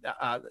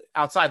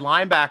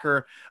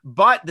linebacker.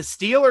 But the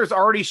Steelers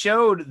already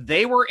showed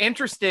they were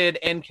interested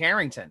in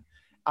Carrington.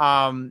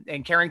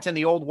 And Carrington,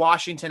 the old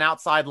Washington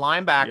outside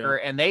linebacker,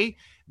 and they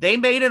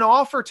made an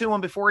offer to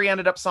him before he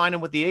ended up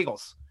signing with the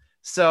Eagles.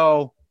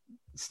 So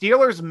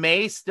Steelers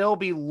may still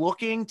be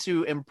looking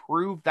to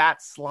improve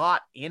that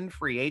slot in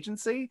free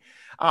agency,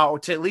 or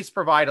to at least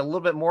provide a little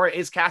bit more.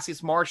 Is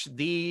Cassius Marsh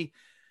the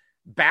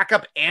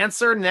backup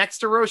answer next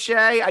to Roche?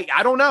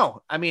 I don't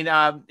know. I mean,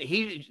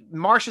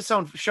 Marsh has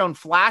shown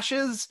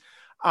flashes.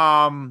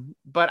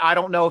 But I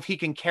don't know if he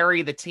can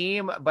carry the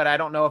team, but I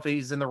don't know if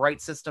he's in the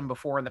right system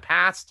before in the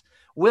past.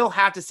 We'll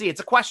have to see. It's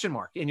a question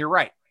mark, and you're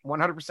right,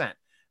 100%.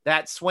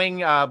 That swing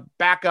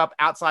backup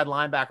outside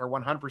linebacker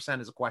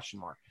 100% is a question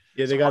mark.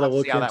 Yeah, they got to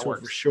look into it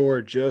for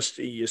sure. Just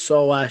you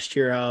saw last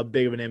year how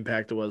big of an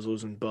impact it was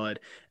losing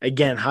Bud.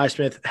 Again,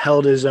 Highsmith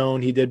held his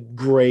own. He did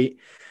great,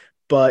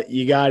 but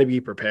you got to be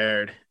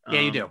prepared.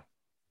 Yeah, you do.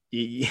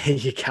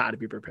 You got to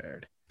be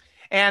prepared.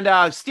 And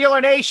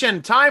Steeler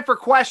Nation, time for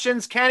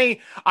questions. Kenny,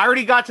 I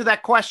already got to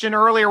that question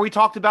earlier. We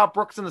talked about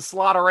Brooks in the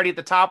slot already at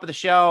the top of the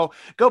show.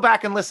 Go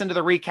back and listen to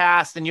the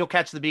recast, and you'll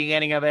catch the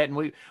beginning of it.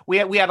 And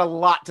we had a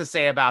lot to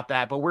say about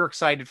that, but we're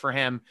excited for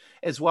him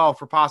as well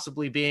for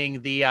possibly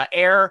being the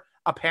heir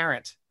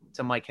apparent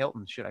to Mike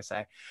Hilton, should I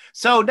say.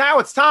 So now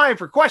it's time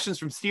for questions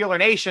from Steeler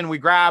Nation. We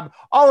grab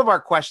all of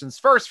our questions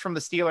first from the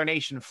Steeler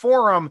Nation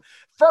forum.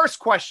 First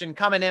question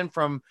coming in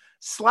from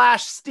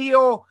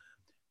 /Steel.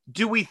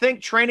 Do we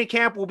think training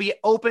camp will be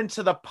open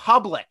to the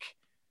public?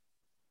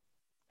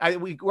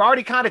 We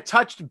already kind of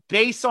touched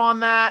base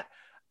on that.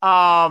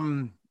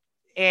 And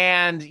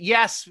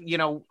yes,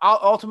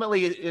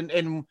 ultimately,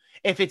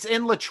 if it's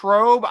in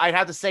Latrobe, I'd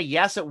have to say,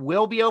 yes, it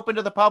will be open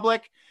to the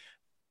public.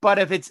 But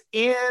if it's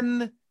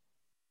in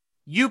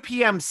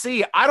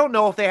UPMC, I don't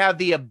know if they have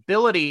the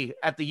ability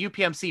at the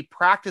UPMC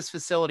practice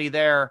facility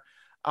there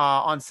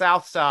on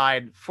South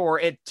Side for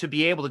it to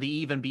be able to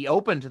even be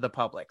open to the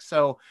public.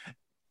 So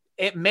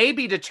it may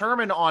be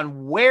determined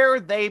on where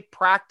they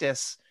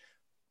practice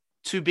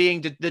to being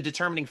the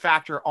determining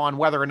factor on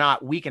whether or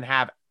not we can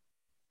have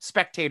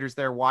spectators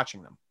there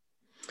watching them.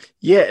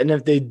 Yeah, and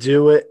if they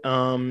do it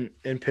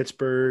in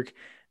Pittsburgh,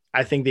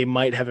 I think they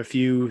might have a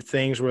few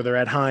things where they're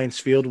at Heinz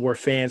Field where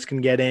fans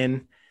can get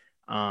in.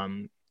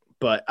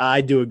 But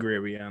I do agree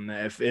with you on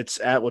that. If it's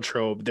at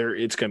Latrobe,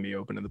 it's going to be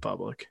open to the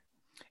public.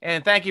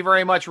 And thank you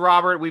very much,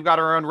 Robert. We've got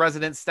our own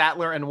resident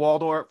Statler and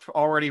Waldorf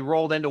already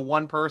rolled into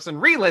one person.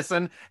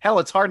 Re-listen. Hell,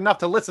 it's hard enough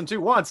to listen to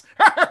once.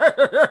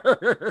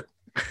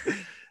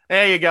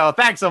 There you go.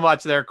 Thanks so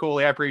much there,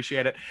 Cooley. I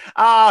appreciate it.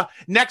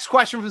 Next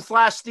question from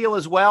 /Steel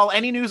as well.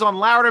 Any news on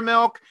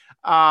Loudermilk?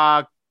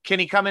 Can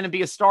he come in and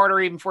be a starter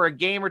even for a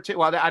game or two?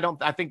 Well,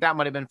 I think that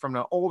might've been from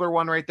an older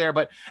one right there,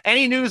 but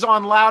any news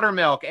on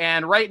Loudermilk?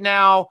 And right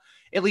now,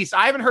 at least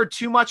I haven't heard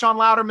too much on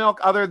Loudermilk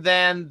other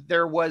than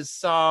there was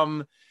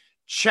some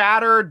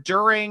chatter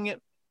during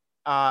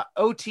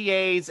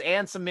OTAs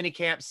and some mini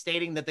camps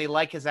stating that they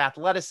like his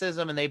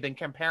athleticism, and they've been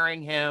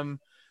comparing him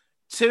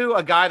to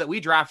a guy that we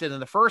drafted in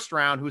the first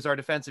round, who's our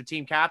defensive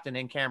team captain,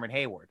 in Cameron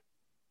Hayward.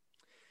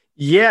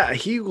 Yeah,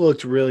 he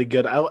looked really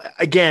good.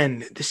 Again,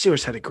 the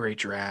Steelers had a great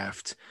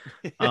draft.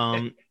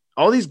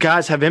 All these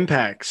guys have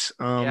impacts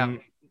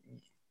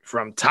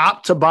from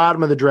top to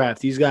bottom of the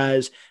draft. These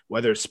guys,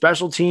 whether it's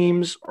special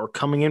teams or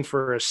coming in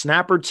for a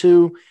snap or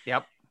two,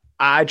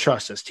 I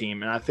trust this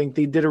team. And I think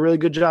they did a really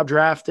good job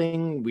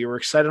drafting. We were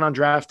excited on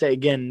draft day.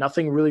 Again,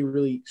 nothing really,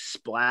 really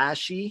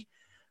splashy.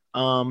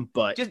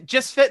 But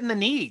just fitting the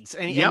needs,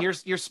 and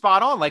you're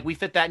spot on. Like, we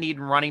fit that need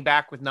in running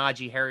back with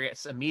Najee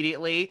Harris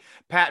immediately,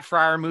 Pat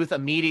Freiermuth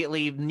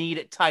immediately need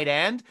at tight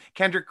end,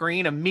 Kendrick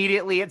Green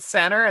immediately at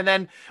center, and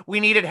then we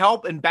needed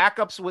help and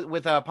backups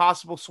with a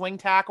possible swing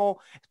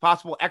tackle,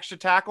 possible extra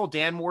tackle,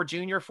 Dan Moore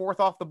Jr. fourth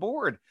off the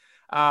board.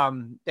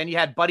 Then you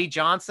had Buddy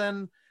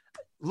Johnson.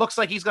 Looks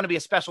like he's going to be a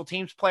special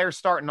teams player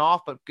starting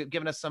off, but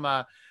giving us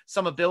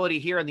some ability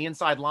here in the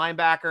inside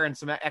linebacker and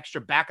some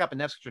extra backup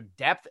and extra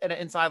depth at an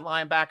inside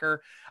linebacker.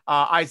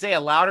 Isaiah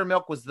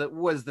Loudermilk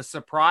was the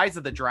surprise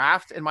of the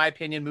draft, in my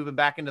opinion, moving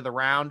back into the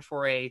round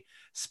for a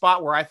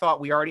spot where I thought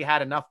we already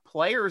had enough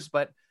players,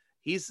 but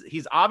he's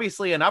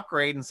obviously an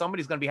upgrade, and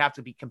somebody's going to have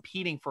to be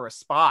competing for a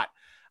spot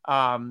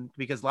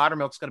because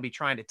Loudermilk's going to be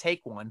trying to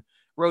take one.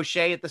 Roche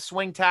at the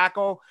swing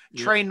tackle,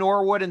 Trey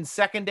Norwood in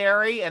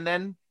secondary, and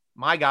then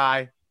my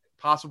guy,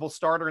 possible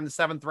starter in the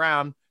 7th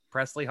round,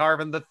 Presley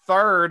Harvin the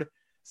third.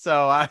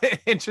 So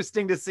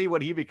interesting to see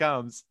what he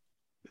becomes.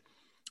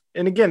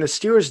 And again, the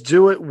Steelers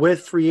do it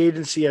with free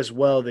agency as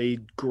well. They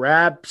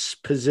grab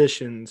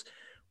positions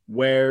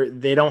where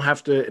they don't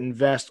have to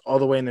invest all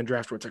the way in the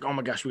draft where it's like, oh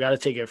my gosh, we got to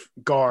take a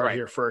guard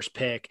here first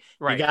pick.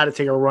 You got to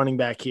take a running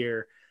back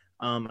here.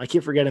 I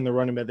keep forgetting the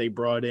running back they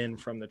brought in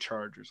from the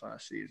Chargers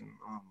last season.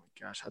 Oh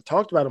my gosh. I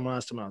talked about him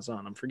last time I was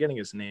on. I'm forgetting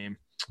his name.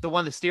 The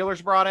one the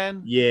Steelers brought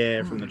in?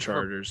 Yeah, from the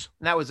Chargers.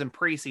 And that was in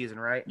preseason,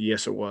 right?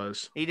 Yes, it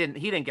was. He didn't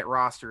get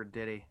rostered,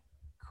 did he?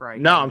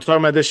 Crikey. No, I'm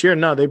talking about this year.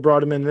 No, they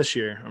brought him in this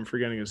year. I'm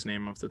forgetting his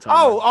name off the top.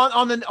 Oh,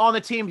 on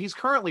the team he's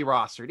currently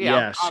rostered.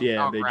 Yeah. Yes,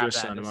 I'll they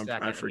just signed him.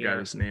 I forgot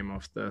his name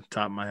off the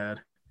top of my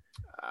head.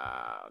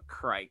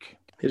 Crike.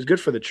 He was good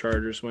for the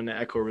Chargers when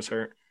Eckler was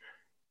hurt.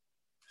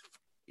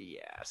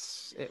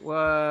 Yes, it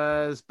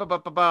was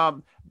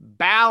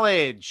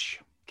Ballage.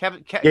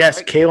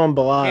 Yes, Kalen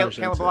Ballage.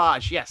 Kalen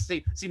Ballage. Yes.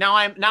 See, now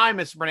I'm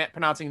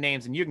mispronouncing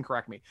names, and you can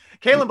correct me.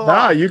 Kalen Ballage.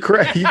 Nah, you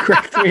correct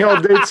me all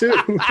day too.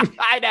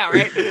 I know,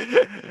 right?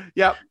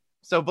 Yep.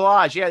 So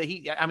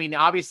Ballage, I mean,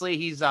 obviously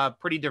he's a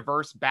pretty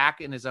diverse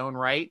back in his own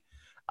right.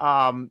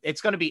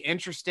 It's going to be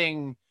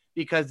interesting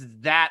because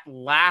that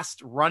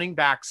last running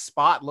back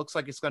spot looks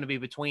like it's going to be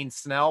between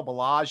Snell,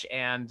 Ballage,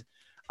 and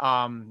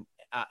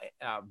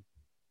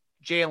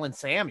Jalen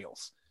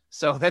Samuels.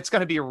 So that's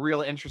going to be a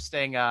real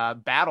interesting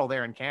battle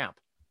there in camp.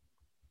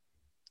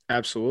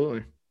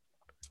 Absolutely.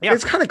 Yeah.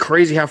 It's kind of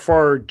crazy how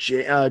far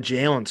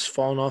Jalen's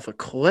fallen off a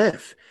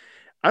cliff.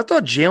 I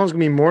thought Jalen's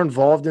going to be more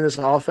involved in this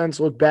offense.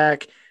 Look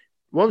back,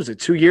 what was it,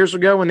 2 years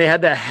ago when they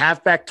had that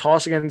halfback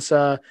toss against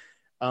who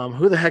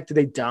the heck did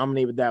they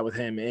dominate with that with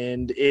him?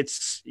 And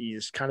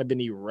he's kind of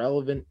been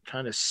irrelevant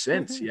kind of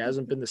since. He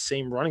hasn't been the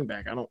same running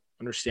back. I don't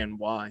understand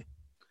why.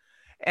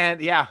 And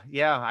yeah,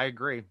 I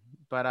agree.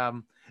 But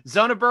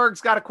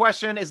Zonenberg's got a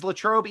question. Is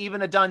Latrobe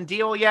even a done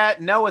deal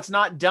yet? No, it's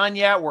not done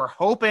yet. We're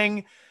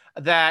hoping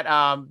that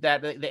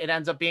that it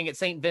ends up being at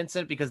St.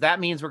 Vincent because that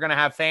means we're going to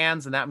have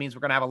fans and that means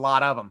we're going to have a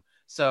lot of them.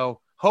 So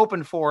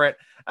hoping for it.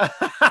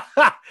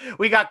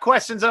 We got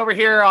questions over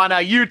here on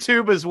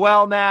YouTube as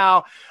well.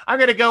 Now I'm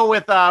going to go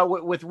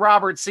with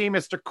Robert C.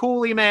 Mr.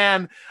 Cooley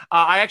Man.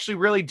 I actually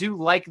really do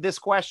like this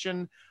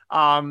question.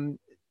 And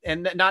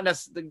not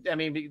necessarily, I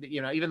mean,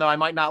 even though I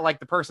might not like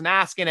the person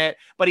asking it,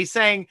 but he's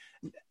saying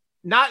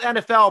not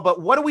NFL, but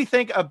what do we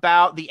think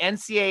about the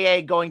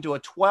NCAA going to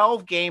a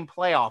 12-game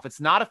playoff? It's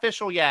not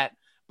official yet,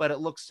 but it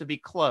looks to be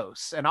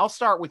close. And I'll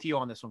start with you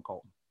on this one,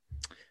 Colton.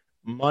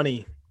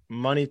 Money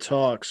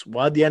talks.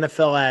 Why'd the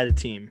NFL add a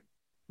team?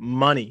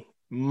 Money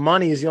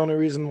is the only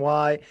reason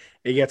why.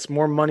 It gets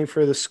more money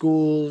for the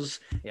schools.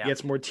 It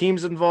gets more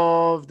teams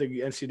involved. The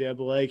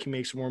NCAA can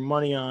make some more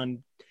money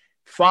on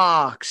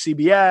Fox,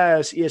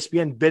 CBS,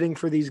 ESPN bidding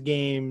for these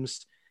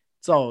games.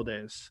 It's all it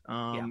is.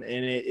 And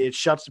it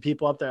shuts the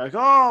people up there like,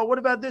 oh, what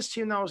about this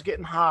team that was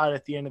getting hot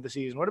at the end of the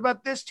season? What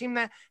about this team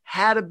that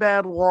had a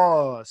bad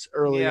loss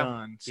early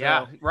on?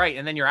 So, right.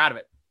 And then you're out of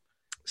it.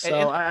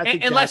 So I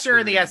think unless you're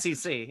in the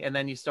SEC, and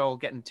then you still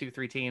getting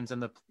 2-3 teams in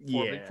the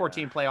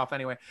 14 playoff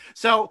anyway.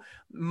 So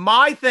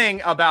my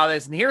thing about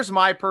this, and here's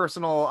my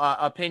personal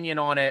opinion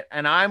on it,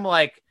 and I'm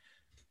like,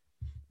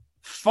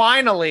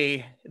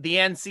 finally, the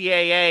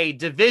NCAA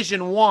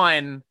Division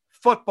I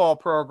football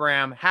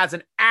program has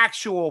an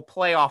actual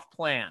playoff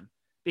plan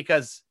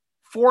because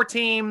 4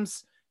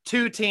 teams,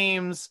 two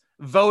teams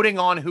voting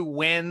on who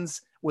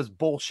wins was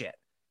bullshit.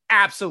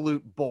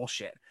 Absolute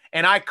bullshit.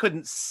 And I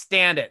couldn't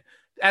stand it.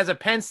 As a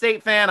Penn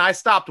State fan, I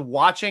stopped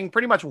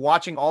pretty much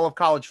watching all of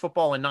college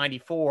football in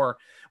 94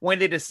 when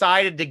they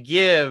decided to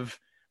give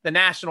the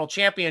national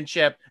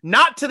championship,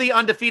 not to the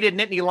undefeated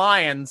Nittany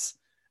Lions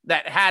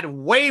that had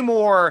way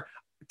more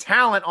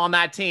talent on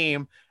that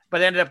team,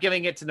 but ended up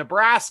giving it to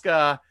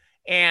Nebraska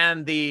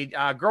and the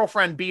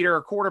girlfriend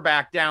beater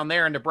quarterback down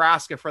there in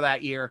Nebraska for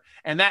that year.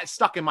 And that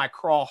stuck in my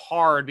craw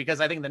hard because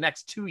I think the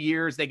next 2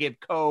 years they gave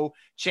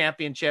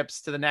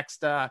co-championships to the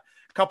next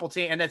couple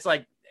teams. And it's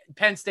like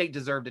Penn State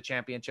deserved a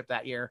championship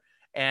that year.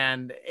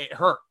 And it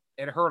hurt.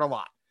 It hurt a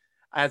lot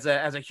as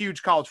a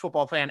huge college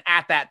football fan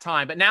at that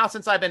time. But now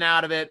since I've been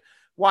out of it,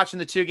 watching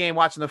the 2-game,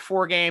 watching the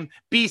 4-game,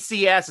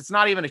 BCS, it's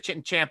not even a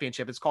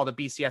championship. It's called a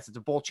BCS. It's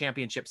a bowl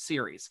championship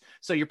series.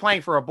 So you're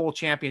playing for a bowl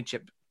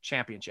championship,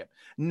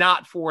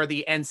 not for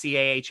the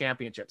NCAA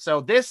championship. So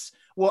this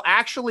will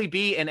actually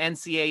be an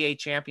NCAA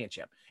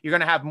championship. You're going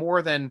to have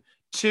more than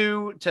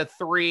 2 to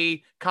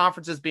 3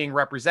 conferences being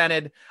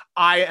represented.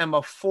 I am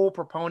a full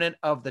proponent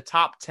of the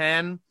top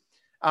 10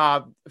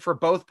 for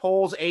both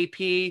polls,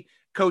 AP,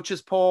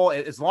 coaches poll.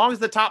 As long as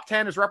the top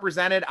 10 is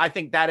represented, I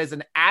think that is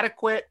an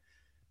adequate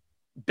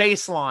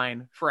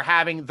baseline for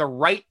having the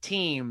right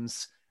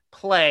teams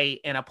play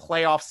in a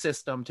playoff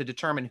system to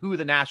determine who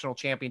the national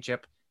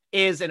championship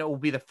is. And it will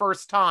be the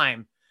first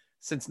time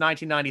since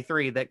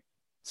 1993 that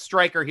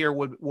Stryker here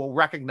will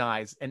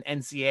recognize an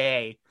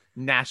NCAA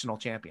national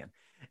champion.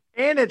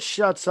 And it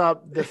shuts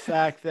up the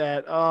fact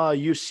that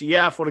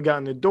UCF would have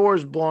gotten the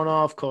doors blown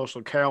off.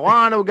 Coastal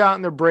Carolina would have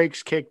gotten their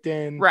brakes kicked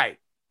in. Right.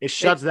 It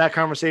shuts that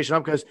conversation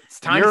up because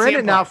you're in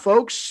it now,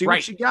 folks. See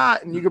what you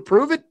got, and you can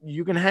prove it.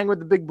 You can hang with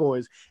the big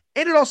boys.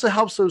 And it also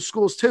helps those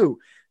schools too.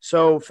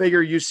 So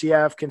figure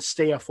UCF can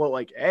stay afloat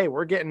like, hey,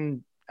 we're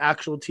getting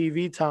actual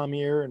TV time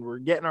here, and we're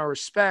getting our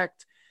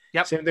respect.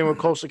 Yep. Same thing with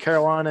Coastal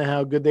Carolina,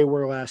 how good they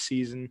were last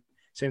season.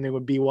 Same thing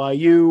with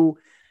BYU.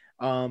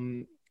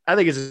 I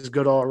think it's as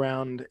good all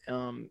around.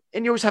 And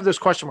you always have those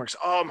question marks.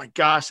 Oh, my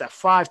gosh, that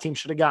 5 team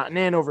should have gotten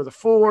in over the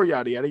 4,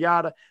 yada, yada,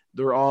 yada.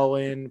 They're all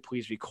in.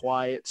 Please be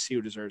quiet. See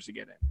who deserves to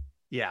get in.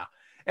 Yeah.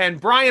 And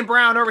Brian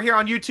Brown over here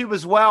on YouTube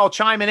as well,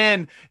 chiming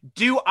in.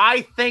 Do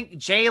I think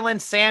Jaylen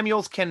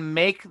Samuels can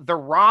make the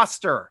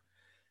roster?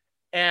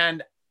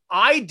 And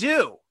I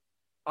do.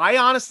 I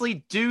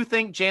honestly do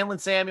think Jaylen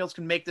Samuels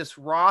can make this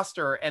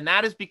roster. And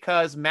that is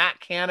because Matt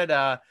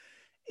Canada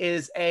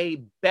is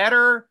a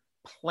better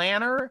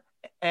planner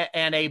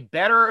and a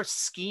better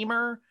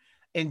schemer.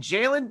 And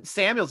Jaylen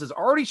Samuels has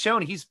already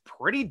shown he's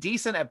pretty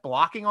decent at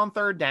blocking on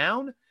third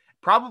down.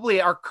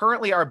 Probably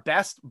currently our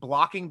best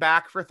blocking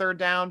back for third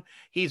down.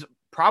 He's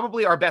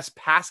probably our best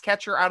pass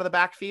catcher out of the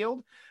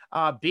backfield,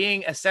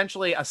 being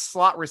essentially a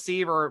slot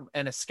receiver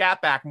and a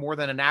scat back more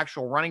than an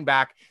actual running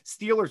back.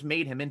 Steelers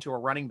made him into a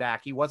running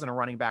back. He wasn't a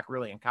running back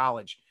really in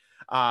college,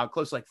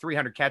 close to like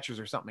 300 catches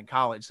or something in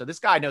college. So this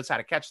guy knows how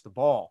to catch the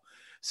ball.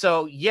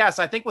 So yes,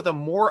 I think with a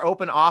more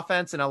open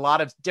offense and a lot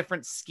of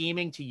different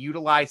scheming to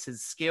utilize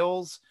his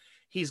skills,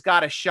 he's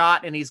got a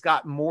shot, and he's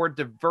got more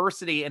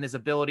diversity in his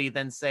ability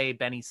than, say,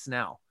 Benny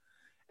Snell.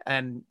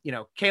 And,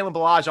 Kalen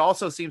Ballage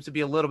also seems to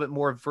be a little bit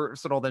more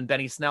versatile than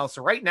Benny Snell.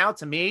 So right now,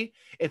 to me,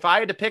 if I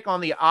had to pick on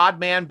the odd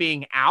man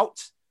being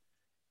out,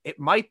 it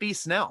might be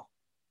Snell.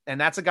 And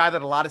that's a guy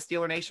that a lot of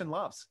Steeler Nation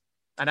loves.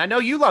 And I know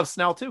you love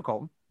Snell too,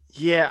 Colton.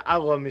 Yeah, I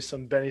love me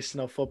some Benny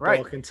Snell football,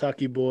 right.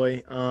 Kentucky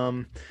boy.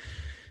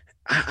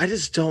 I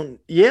just don't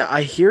 – yeah,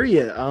 I hear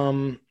you.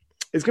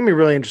 It's going to be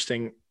really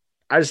interesting.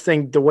 I just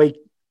think the way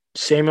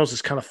Samuels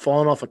has kind of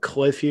fallen off a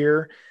cliff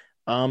here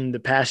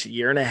the past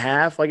year and a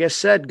half. Like I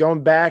said,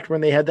 going back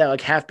when they had that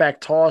like halfback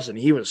toss and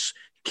he was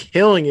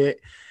killing it,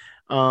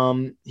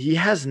 he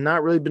has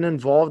not really been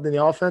involved in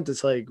the offense.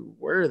 It's like,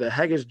 where the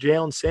heck is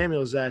Jaylen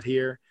Samuels at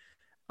here?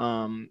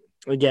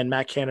 Again,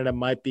 Matt Canada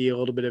might be a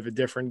little bit of a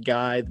different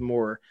guy, the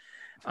more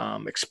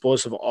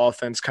explosive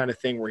offense kind of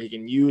thing where he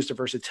can use the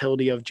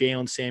versatility of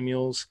Jaylen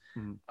Samuels.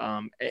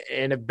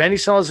 And if Benny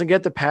Snell doesn't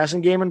get the passing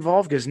game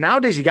involved, because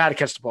nowadays you got to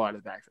catch the ball out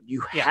of the backfield.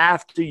 You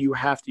have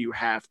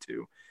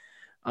to.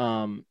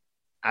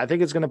 I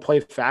think it's going to play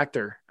a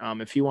factor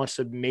if he wants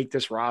to make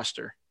this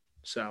roster.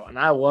 So, and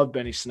I love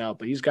Benny Snell,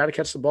 but he's got to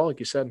catch the ball, like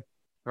you said.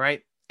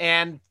 Right.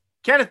 And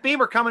Kenneth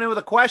Beamer coming in with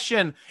a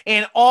question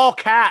in all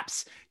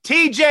caps.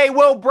 TJ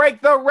will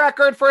break the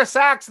record for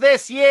sacks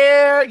this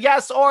year.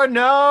 Yes or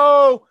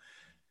no?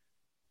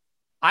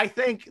 I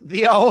think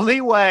the only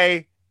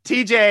way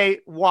TJ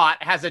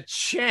Watt has a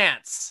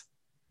chance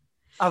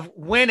of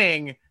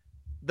winning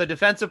the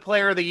Defensive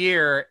Player of the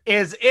Year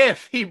is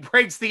if he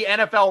breaks the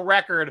NFL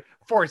record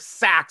for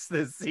sacks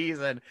this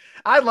season.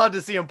 I'd love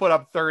to see him put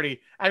up 30.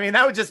 I mean,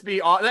 that would just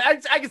be all. I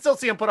can still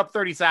see him put up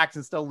 30 sacks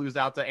and still lose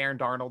out to Aaron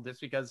Darnold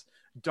just because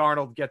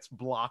Darnold gets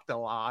blocked a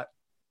lot.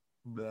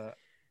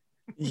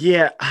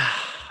 Yeah,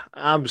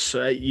 I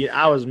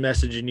was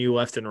messaging you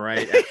left and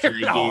right after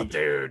they gave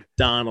dude.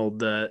 Donald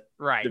the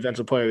right.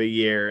 Defensive Player of the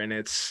Year, and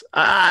it's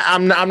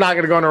I'm not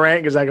going to go on a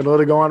rant because I could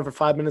literally go on for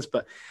 5 minutes.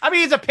 But I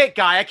mean, he's a Pitt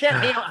guy. I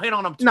can't hate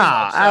on him too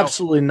much. So.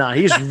 Absolutely not.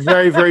 He's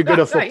very, very good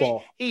at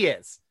football. he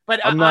is. But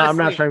I'm not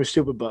trying to be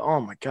stupid, but oh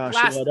my gosh,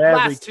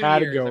 every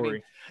category. Years, I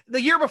mean,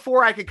 the year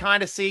before, I could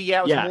kind of see,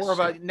 it was more of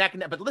a neck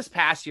and neck. But this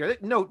past year,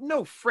 no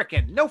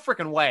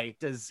freaking way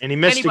does. And he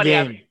missed a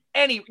game.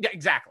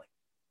 Exactly.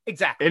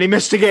 And he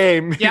missed a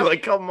game. Yep.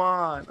 Like, come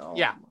on. Oh,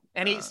 yeah.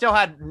 And he still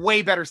had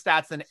way better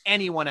stats than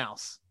anyone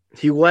else.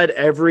 He led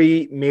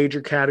every major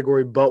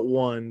category but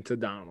one to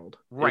Donald.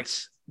 Right.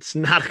 It's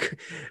not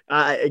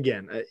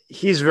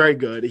he's very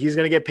good. He's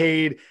going to get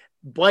paid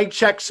blank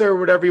checks or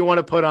whatever you want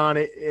to put on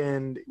it.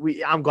 And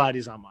I'm glad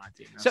he's on my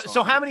team.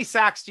 So how many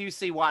sacks do you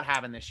see Watt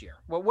having this year?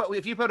 What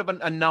if you put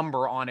a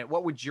number on it,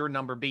 what would your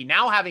number be?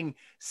 Now having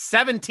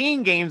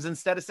 17 games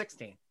instead of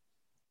 16.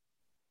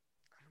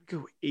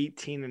 Go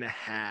 18 and a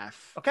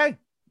half. Okay.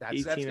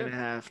 That's 18 and a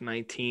half,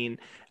 19.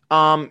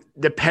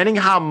 Depending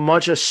how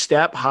much a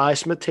step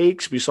Highsmith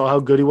takes, we saw how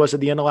good he was at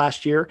the end of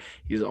last year.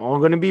 He's all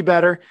going to be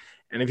better.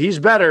 And if he's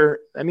better,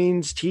 that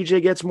means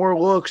TJ gets more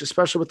looks,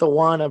 especially with the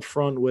line up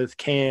front with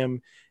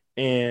Cam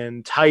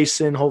and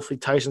Tyson. Hopefully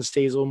Tyson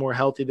stays a little more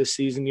healthy this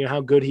season. You know how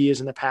good he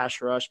is in the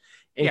pass rush.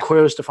 And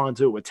Quayle Stephon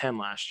too with 10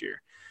 last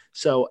year.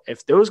 So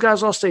if those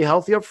guys all stay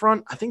healthy up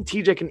front, I think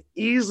TJ can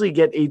easily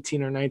get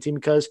 18 or 19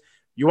 because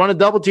you want to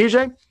double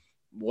TJ?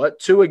 Let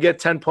Tua get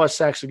 10-plus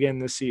sacks again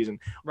this season.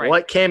 Right.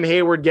 Let Cam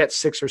Hayward get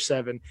 6 or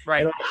 7.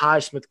 Right. And let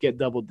Highsmith get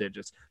double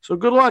digits. So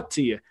good luck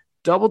to you.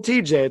 Double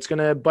TJ, it's going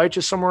to bite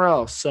you somewhere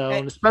else. So,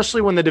 and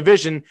especially when the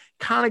division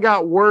kind of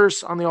got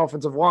worse on the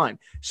offensive line.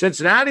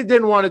 Cincinnati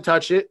didn't want to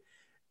touch it.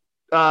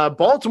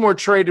 Baltimore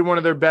traded one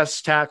of their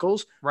best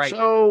tackles. Right.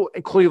 So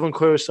Cleveland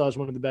clearly still has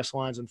one of the best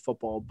lines in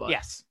football. But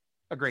yes,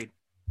 agreed.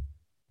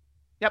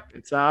 Yep.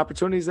 It's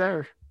opportunities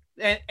there.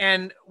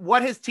 And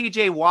what has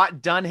TJ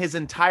Watt done his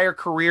entire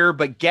career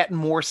but getting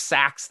more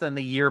sacks than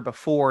the year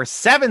before?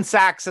 7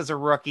 sacks as a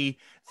rookie,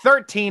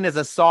 13 as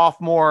a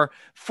sophomore,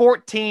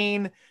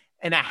 14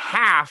 and a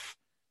half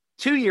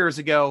 2 years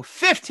ago,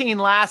 15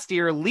 last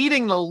year,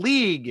 leading the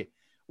league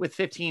with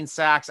 15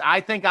 sacks.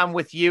 I think I'm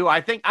with you. I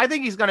think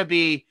he's going to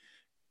be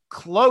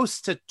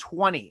close to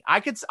 20. I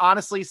could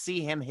honestly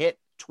see him hit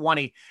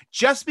 20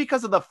 just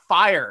because of the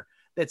fire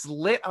that's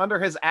lit under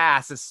his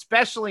ass,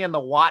 especially in the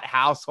Watt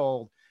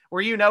household,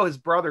 where his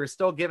brother is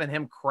still giving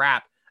him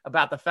crap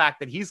about the fact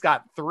that he's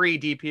got 3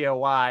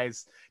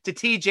 DPOIs to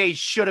TJ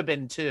should have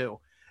been 2.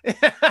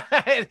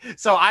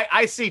 So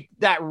I see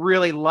that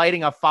really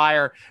lighting a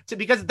fire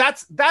because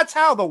that's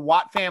how the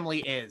Watt family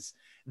is.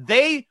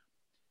 They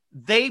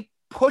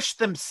push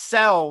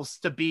themselves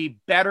to be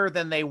better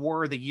than they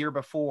were the year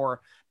before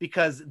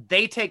because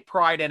they take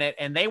pride in it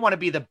and they want to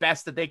be the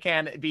best that they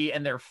can be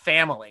in their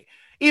family,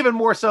 even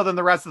more so than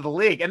the rest of the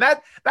league. And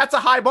that's a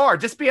high bar.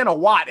 Just being a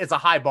Watt is a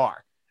high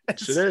bar.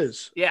 Yes, it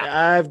is.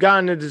 Yeah. I've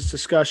gotten into this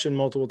discussion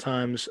multiple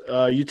times.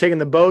 You taking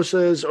the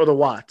Bosas or the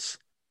Watts?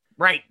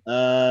 Right.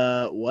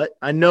 What?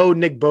 I know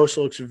Nick Bosa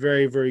looks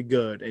very, very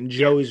good, and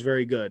Joey's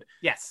very good.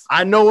 Yes.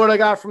 I know what I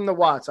got from the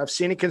Watts. I've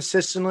seen it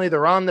consistently.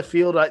 They're on the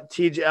field.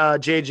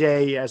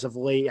 JJ, as of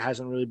late,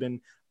 hasn't really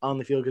been on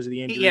the field because of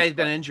the injury. Yeah, he's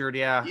been injured,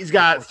 yeah. He's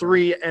got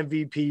 3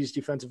 MVPs,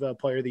 Defensive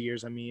Player of the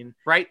Years,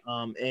 Right.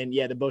 And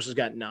the Bosa's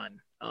got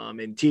none.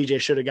 And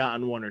TJ should have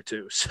gotten 1 or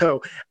 2.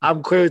 So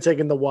I'm clearly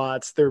taking the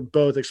Watts. They're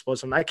both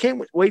explosive. I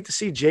can't wait to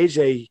see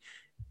JJ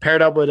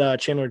paired up with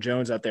Chandler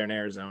Jones out there in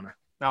Arizona.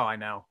 Oh, I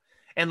know.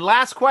 And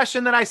last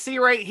question that I see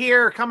right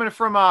here coming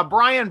from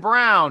Brian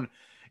Brown.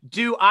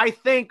 Do I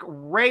think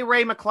Ray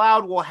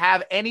McLeod will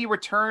have any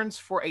returns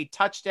for a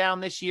touchdown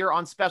this year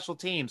on special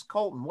teams?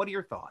 Colton, what are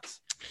your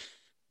thoughts?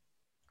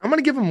 I'm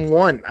going to give him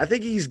 1. I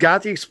think he's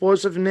got the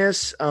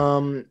explosiveness.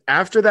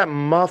 After that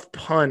muff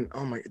punt,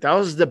 that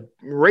was the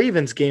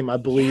Ravens game, I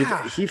believe.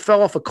 Yeah. He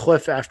fell off a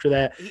cliff after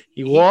that.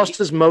 He lost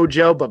his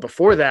mojo, but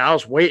before that, I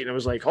was waiting. It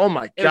was like, oh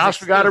my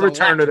gosh, we got to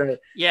return today.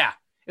 Yeah.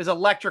 It was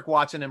electric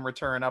watching him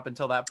return up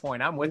until that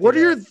point. I'm with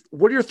you.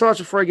 What are your thoughts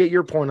before I get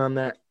your point on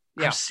that?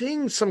 Yeah. I'm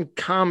seeing some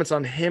comments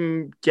on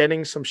him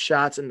getting some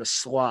shots in the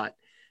slot.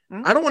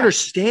 Mm-hmm. I don't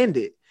understand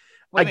it.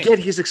 I get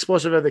he's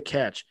explosive at the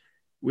catch.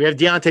 We have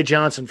Deontay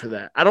Johnson for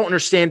that. I don't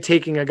understand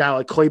taking a guy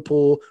like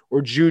Claypool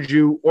or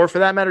Juju or, for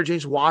that matter,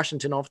 James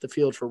Washington off the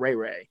field for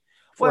Ray.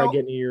 Before I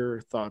get into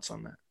your thoughts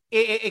on that.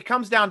 It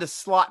comes down to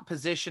slot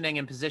positioning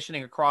and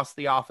positioning across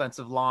the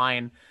offensive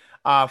line.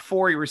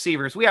 For your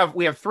receivers, we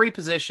have 3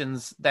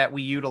 positions that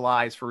we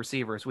utilize for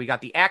receivers. We got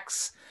the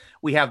X,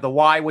 we have the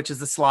Y, which is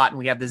the slot, and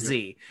we have the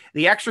Z.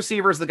 The X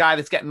receiver is the guy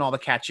that's getting all the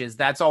catches.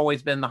 That's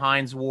always been the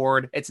Hines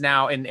Ward. It's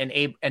now in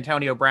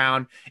Antonio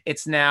Brown.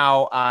 It's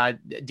now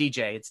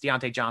DJ. It's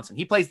Deontay Johnson.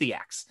 He plays the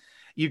X.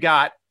 You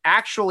got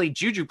actually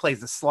Juju plays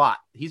the slot.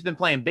 He's been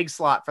playing big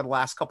slot for the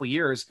last couple of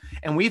years.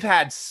 And we've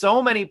had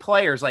so many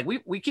players, like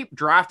we keep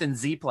drafting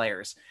Z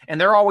players, and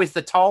they're always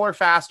the taller,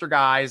 faster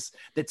guys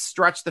that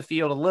stretch the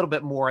field a little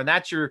bit more. And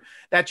that's your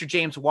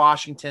James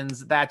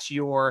Washingtons. That's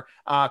your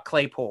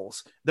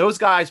Claypools. Those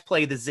guys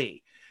play the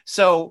Z.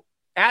 So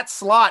at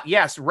slot,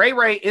 yes,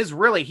 Ray is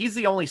really, he's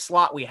the only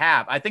slot we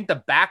have. I think the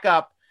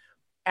backup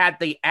at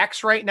the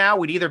X right now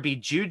would either be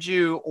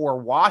Juju or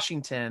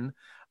Washington.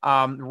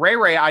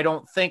 Ray, I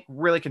don't think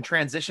really can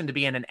transition to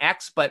being an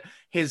X, but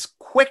his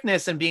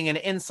quickness and being an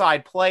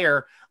inside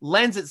player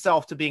lends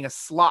itself to being a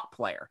slot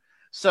player.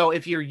 So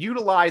if you're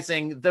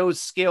utilizing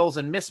those skills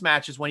and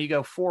mismatches when you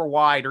go 4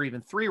 wide or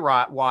even 3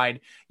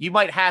 wide, you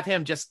might have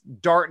him just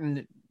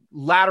darting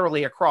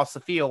laterally across the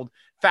field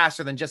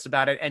faster than just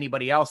about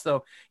anybody else.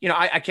 Though,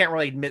 I can't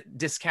really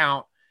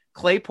discount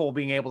Claypool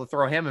being able to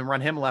throw him and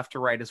run him left to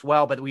right as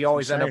well, but we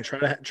always end up try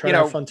to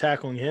have fun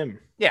tackling him.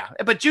 Yeah,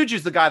 but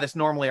Juju's the guy that's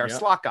normally our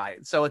slot guy,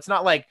 so it's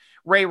not like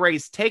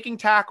Ray's taking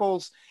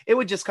tackles. It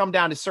would just come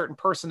down to certain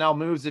personnel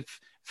moves. If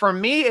for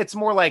me, it's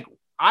more like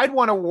I'd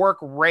want to work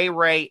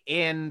Ray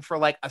in for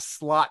like a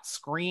slot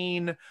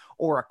screen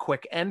or a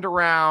quick end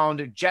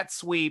around, jet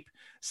sweep,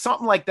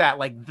 something like that.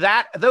 Like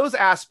that, those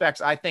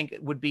aspects I think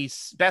would be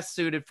best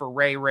suited for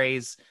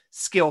Ray's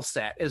skill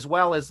set, as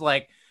well as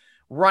like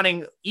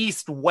running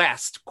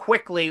east-west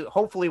quickly,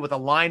 hopefully with a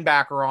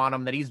linebacker on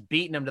him that he's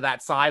beating him to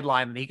that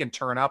sideline and he can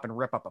turn up and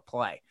rip up a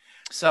play.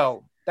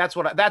 So that's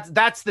what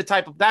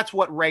that's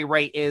what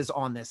Ray is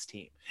on this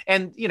team.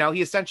 And,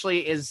 he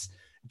essentially is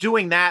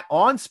doing that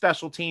on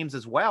special teams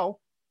as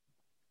well.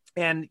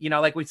 And,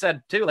 like we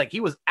said too, like he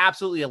was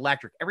absolutely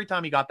electric every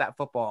time he got that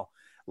football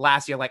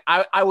last year. Like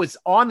I was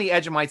on the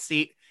edge of my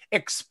seat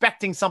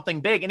expecting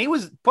something big, and he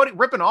was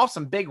ripping off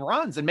some big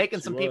runs and making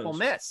some people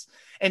miss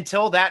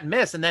until that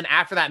miss. And then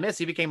after that miss,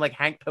 he became like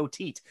Hank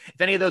Poteet. If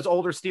any of those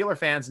older Steeler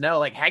fans know,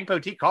 like Hank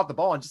Poteet caught the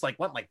ball and just like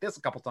went like this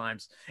a couple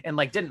times and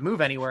like didn't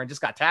move anywhere and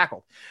just got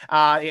tackled.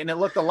 And it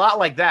looked a lot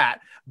like that.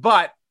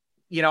 But,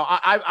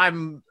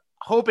 I'm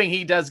hoping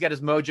he does get his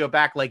mojo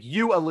back, like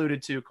you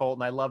alluded to,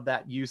 Colton. I love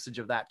that usage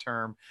of that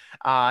term,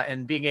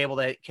 and being able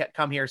to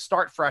come here,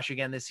 start fresh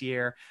again this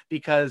year,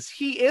 because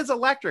he is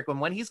electric.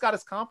 And when he's got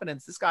his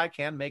confidence, this guy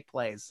can make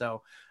plays.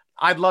 So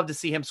I'd love to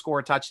see him score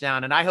a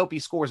touchdown, and I hope he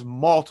scores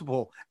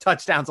multiple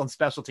touchdowns on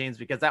special teams,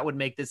 because that would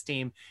make this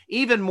team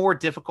even more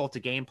difficult to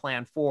game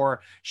plan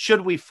for,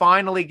 should we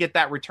finally get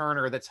that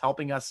returner that's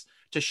helping us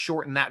to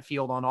shorten that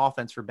field on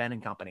offense for Ben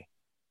and company.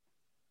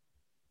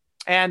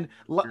 And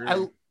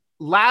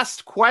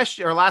last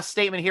question or last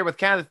statement here with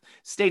Kenneth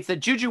states that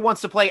Juju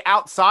wants to play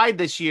outside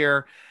this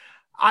year.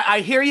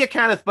 I hear you,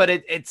 Kenneth, but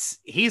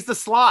he's the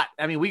slot.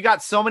 I mean, we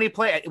got so many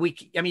play.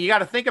 You got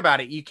to think about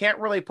it. You can't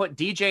really put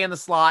DJ in the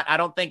slot. I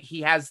don't think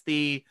he's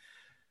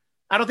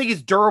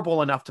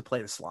durable enough to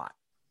play the slot.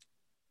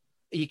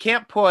 You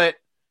can't put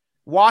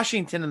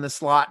Washington in the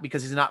slot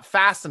because he's not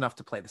fast enough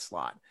to play the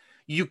slot.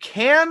 You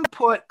can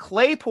put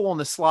Claypool in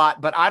the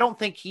slot, but I don't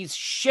think he's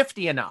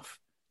shifty enough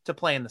to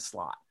play in the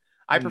slot.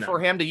 I prefer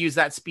him to use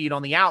that speed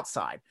on the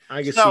outside.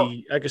 I could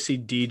see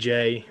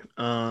DJ.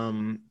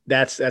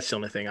 That's the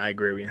only thing I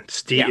agree with you.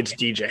 It's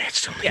DJ.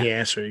 It's the only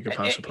answer you could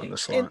possibly put in the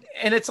slot.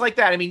 And it's like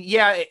that. I mean,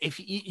 if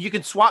you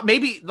could swap,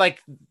 maybe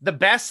like the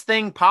best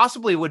thing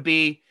possibly would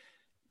be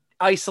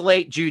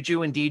isolate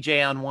Juju and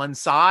DJ on one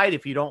side.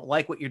 If you don't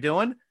like what you're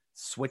doing,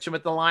 switch them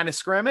at the line of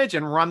scrimmage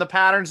and run the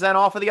patterns then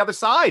off of the other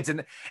sides.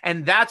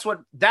 And that's what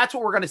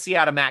we're going to see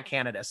out of Matt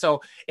Canada.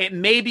 So it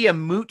may be a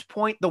moot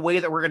point, the way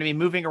that we're going to be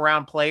moving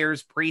around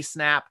players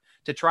pre-snap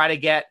to try to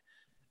get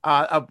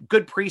a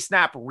good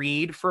pre-snap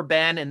read for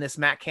Ben in this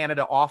Matt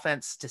Canada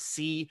offense, to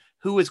see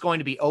who is going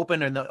to be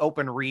open in the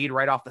open read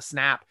right off the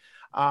snap,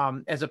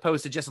 as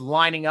opposed to just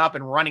lining up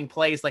and running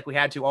plays like we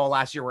had to all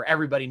last year where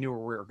everybody knew where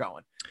we were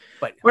going.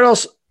 But what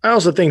else? I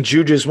also think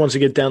Juju just wants to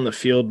get down the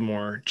field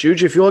more.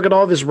 Juju, if you look at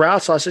all of his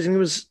routes last season, he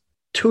was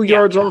 2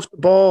 yards off the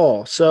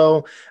ball.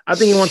 So I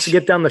think he wants to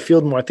get down the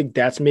field more. I think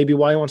that's maybe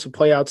why he wants to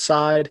play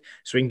outside,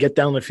 so he can get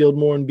down the field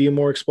more and be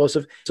more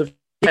explosive. So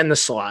in the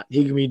slot,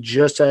 he can be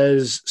just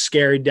as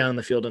scary down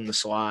the field in the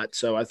slot.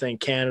 So I think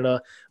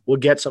Canada will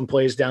get some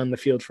plays down the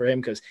field for him,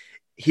 because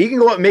he can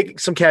go out and make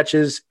some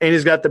catches, and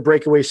he's got the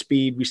breakaway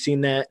speed. We've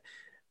seen that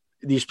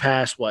these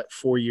past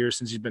 4 years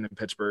since he's been in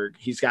Pittsburgh.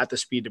 He's got the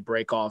speed to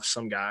break off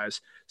some guys.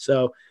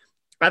 So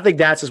I think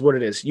that's just what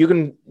it is. You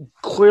can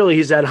clearly,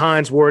 he's at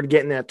Hines Ward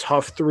getting that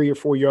tough 3 or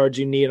 4 yards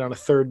you need on a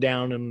third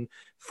down and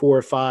 4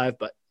 or 5,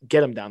 but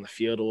get him down the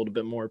field a little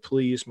bit more,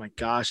 please. My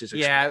gosh, you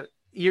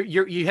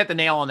hit the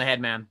nail on the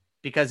head, man,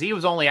 because he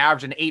was only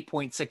averaging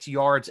 8.6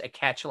 yards a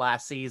catch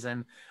last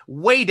season,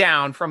 way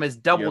down from his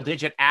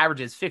double-digit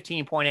averages,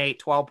 15.8,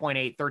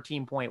 12.8,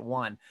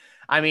 13.1.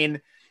 I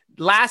mean,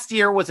 last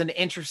year was an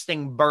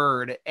interesting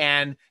bird,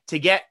 and to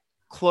get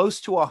close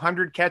to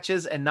 100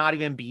 catches and not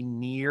even be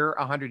near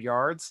 100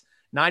 yards,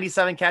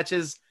 97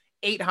 catches,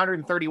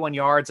 831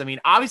 yards. I mean,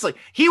 obviously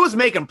he was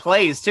making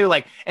plays too.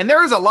 And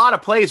there was a lot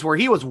of plays where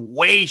he was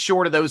way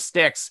short of those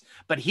sticks,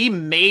 but he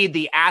made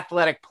the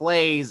athletic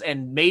plays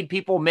and made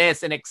people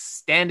miss and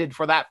extended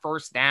for that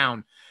first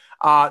down.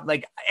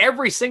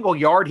 Every single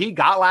yard he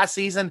got last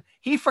season,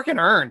 he freaking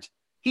earned.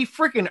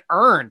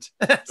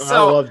 So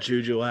I love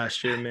Juju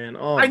last year, man.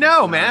 Oh, I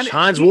know, man.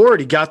 Hines Ward,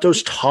 he got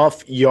those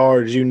tough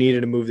yards you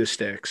needed to move the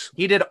sticks.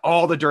 He did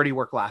all the dirty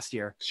work last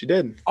year. She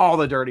did all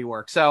the dirty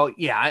work. So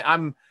yeah,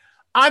 I'm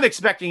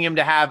expecting him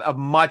to have a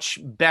much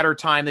better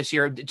time this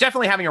year.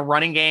 Definitely having a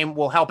running game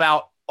will help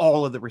out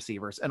all of the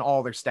receivers and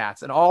all their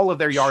stats, and all of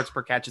their yards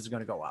per catch is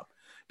going to go up.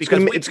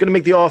 Because it's going to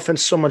make the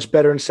offense so much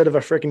better instead of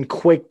a freaking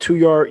quick 2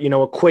 yard,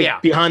 a quick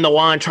behind the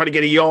line, try to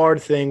get a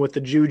yard thing with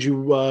the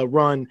Juju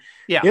run.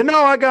 Yeah.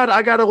 I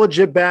got a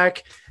legit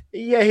back.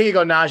 Yeah, here you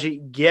go,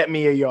 Najee. Get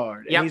me a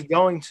yard. And he's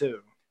going to.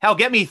 Hell,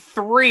 get me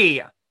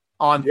 3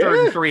 on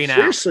 3rd and 3 now.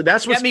 Seriously,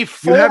 that's what. Get me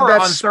 4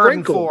 on 3rd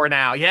and 4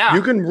 now. Yeah.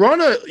 You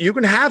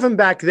can have him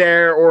back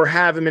there or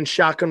have him in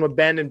shotgun with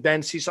Ben, and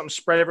Ben see something,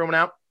 spread everyone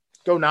out.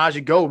 Go,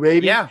 Najee, go,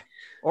 baby. Yeah.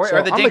 Or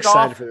the I'm dink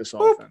excited off. for this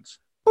Boop, offense.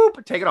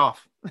 Boop, take it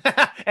off.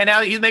 And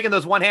now he's making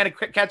those one-handed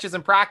quick catches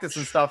in practice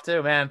and stuff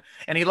too, man.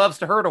 And he loves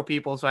to hurdle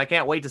people, so I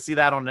can't wait to see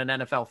that on an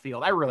NFL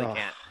field. I really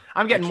can't.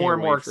 I'm getting more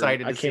and more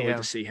excited to see him. I can't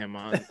wait to see him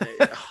on.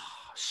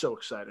 So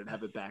excited to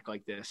have it back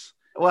like this.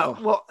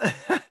 Well.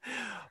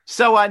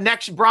 So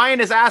next,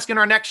 Brian is asking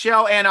our next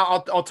show, and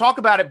I'll talk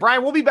about it.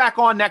 Brian, we'll be back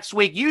on next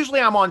week. Usually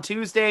I'm on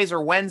Tuesdays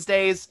or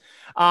Wednesdays.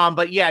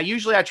 But yeah,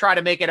 usually I try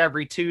to make it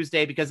every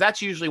Tuesday because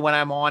that's usually when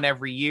I'm on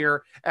every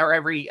year or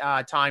every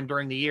time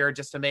during the year,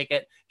 just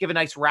to give a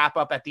nice wrap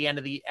up at the end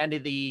of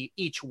the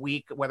each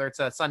week, whether it's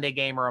a Sunday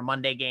game or a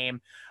Monday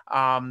game.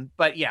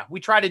 But yeah,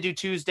 we try to do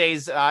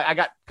Tuesdays. I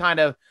got kind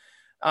of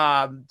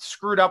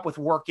screwed up with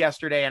work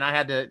yesterday, and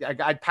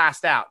I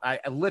passed out. I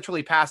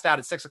literally passed out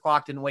at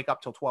 6:00, didn't wake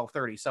up till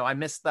 12:30. So I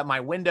missed my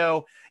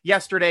window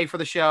yesterday for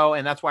the show,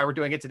 and that's why we're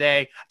doing it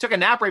today. I took a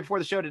nap right before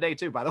the show today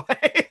too, by the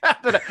way.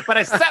 but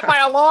I set my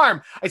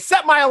alarm. I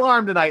set my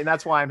alarm tonight, and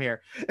that's why I'm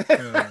here.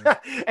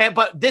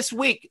 But this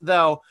week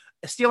though,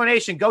 Steeler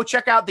Nation, go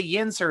check out the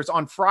Yinsers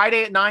on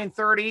Friday at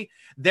 9:30.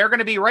 They're going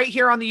to be right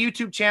here on the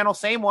YouTube channel,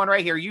 same one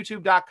right here,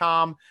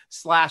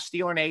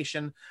 youtube.com/Steeler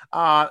Nation.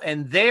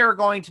 And they are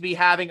going to be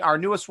having our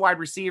newest wide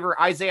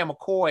receiver, Isaiah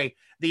McCoy,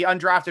 the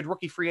undrafted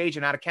rookie free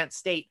agent out of Kent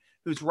State,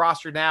 who's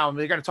rostered now. And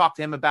they're going to talk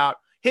to him about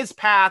his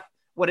path,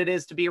 what it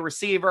is to be a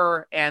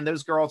receiver, and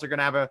those girls are going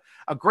to have a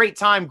great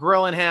time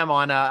grilling him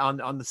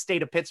on the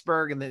state of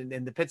Pittsburgh and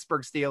the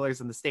Pittsburgh Steelers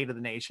and the state of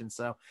the nation.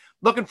 So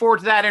looking forward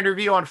to that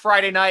interview on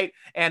Friday night.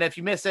 And if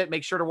you miss it,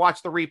 make sure to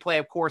watch the replay,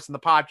 of course, in the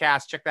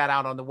podcast. Check that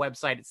out on the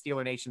website at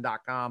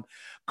SteelerNation.com.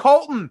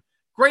 Colton,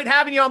 great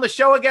having you on the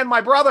show again, my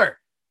brother.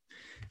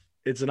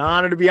 It's an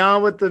honor to be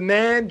on with the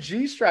man,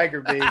 G Striker,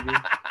 baby.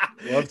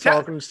 Love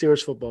talking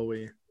Steelers football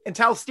with you. And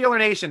tell Steeler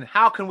Nation,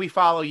 how can we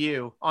follow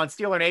you on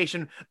Steeler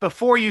Nation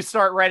before you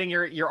start writing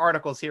your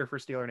articles here for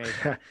Steeler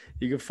Nation?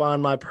 You can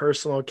find my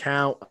personal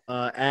account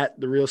at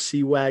The Real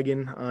Sea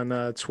Wagon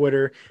on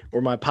Twitter, or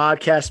my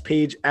podcast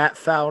page at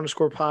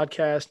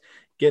 @foul_podcast.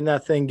 Getting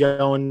that thing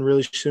going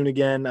really soon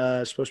again.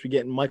 Supposed to be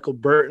getting Michael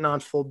Burton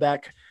on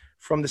fullback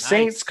from the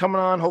Saints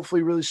coming on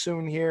hopefully really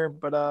soon here.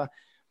 But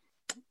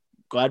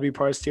glad to be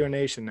part of Steeler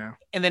Nation now.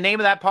 And the name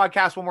of that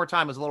podcast one more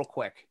time is a little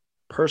quick.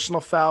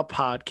 Personal Foul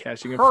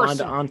Podcast. You can find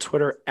it on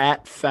Twitter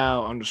at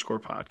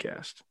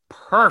 @foul_podcast.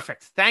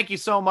 Perfect. Thank you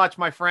so much,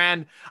 my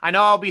friend. I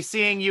know I'll be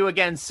seeing you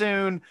again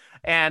soon.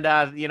 And,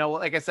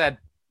 like I said,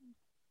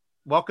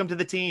 welcome to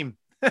the team.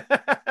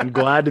 I'm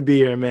glad to be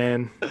here,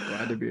 man.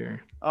 Glad to be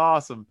here.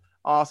 Awesome.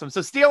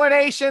 So Steeler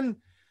Nation,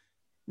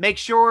 make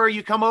sure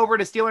you come over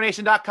to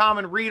SteelerNation.com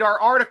and read our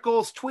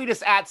articles. Tweet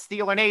us at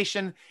Steeler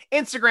Nation.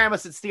 Instagram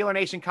us at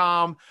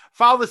SteelerNation.com.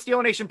 Follow the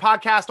Steeler Nation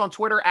podcast on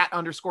Twitter at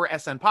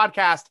 _SN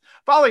podcast.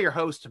 Follow your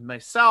host,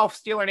 myself,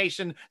 Steeler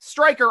Nation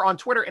Striker, on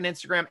Twitter and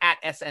Instagram at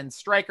SN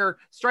Striker.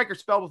 Striker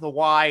spelled with a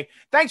Y.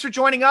 Thanks for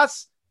joining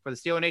us for the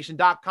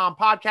SteelerNation.com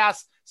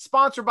podcast,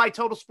 sponsored by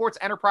Total Sports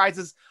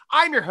Enterprises.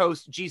 I'm your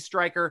host, G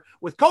Striker,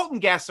 with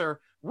Colton Gesser,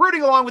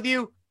 rooting along with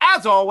you,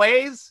 as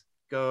always.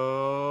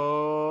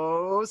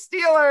 Go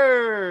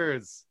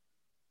Steelers!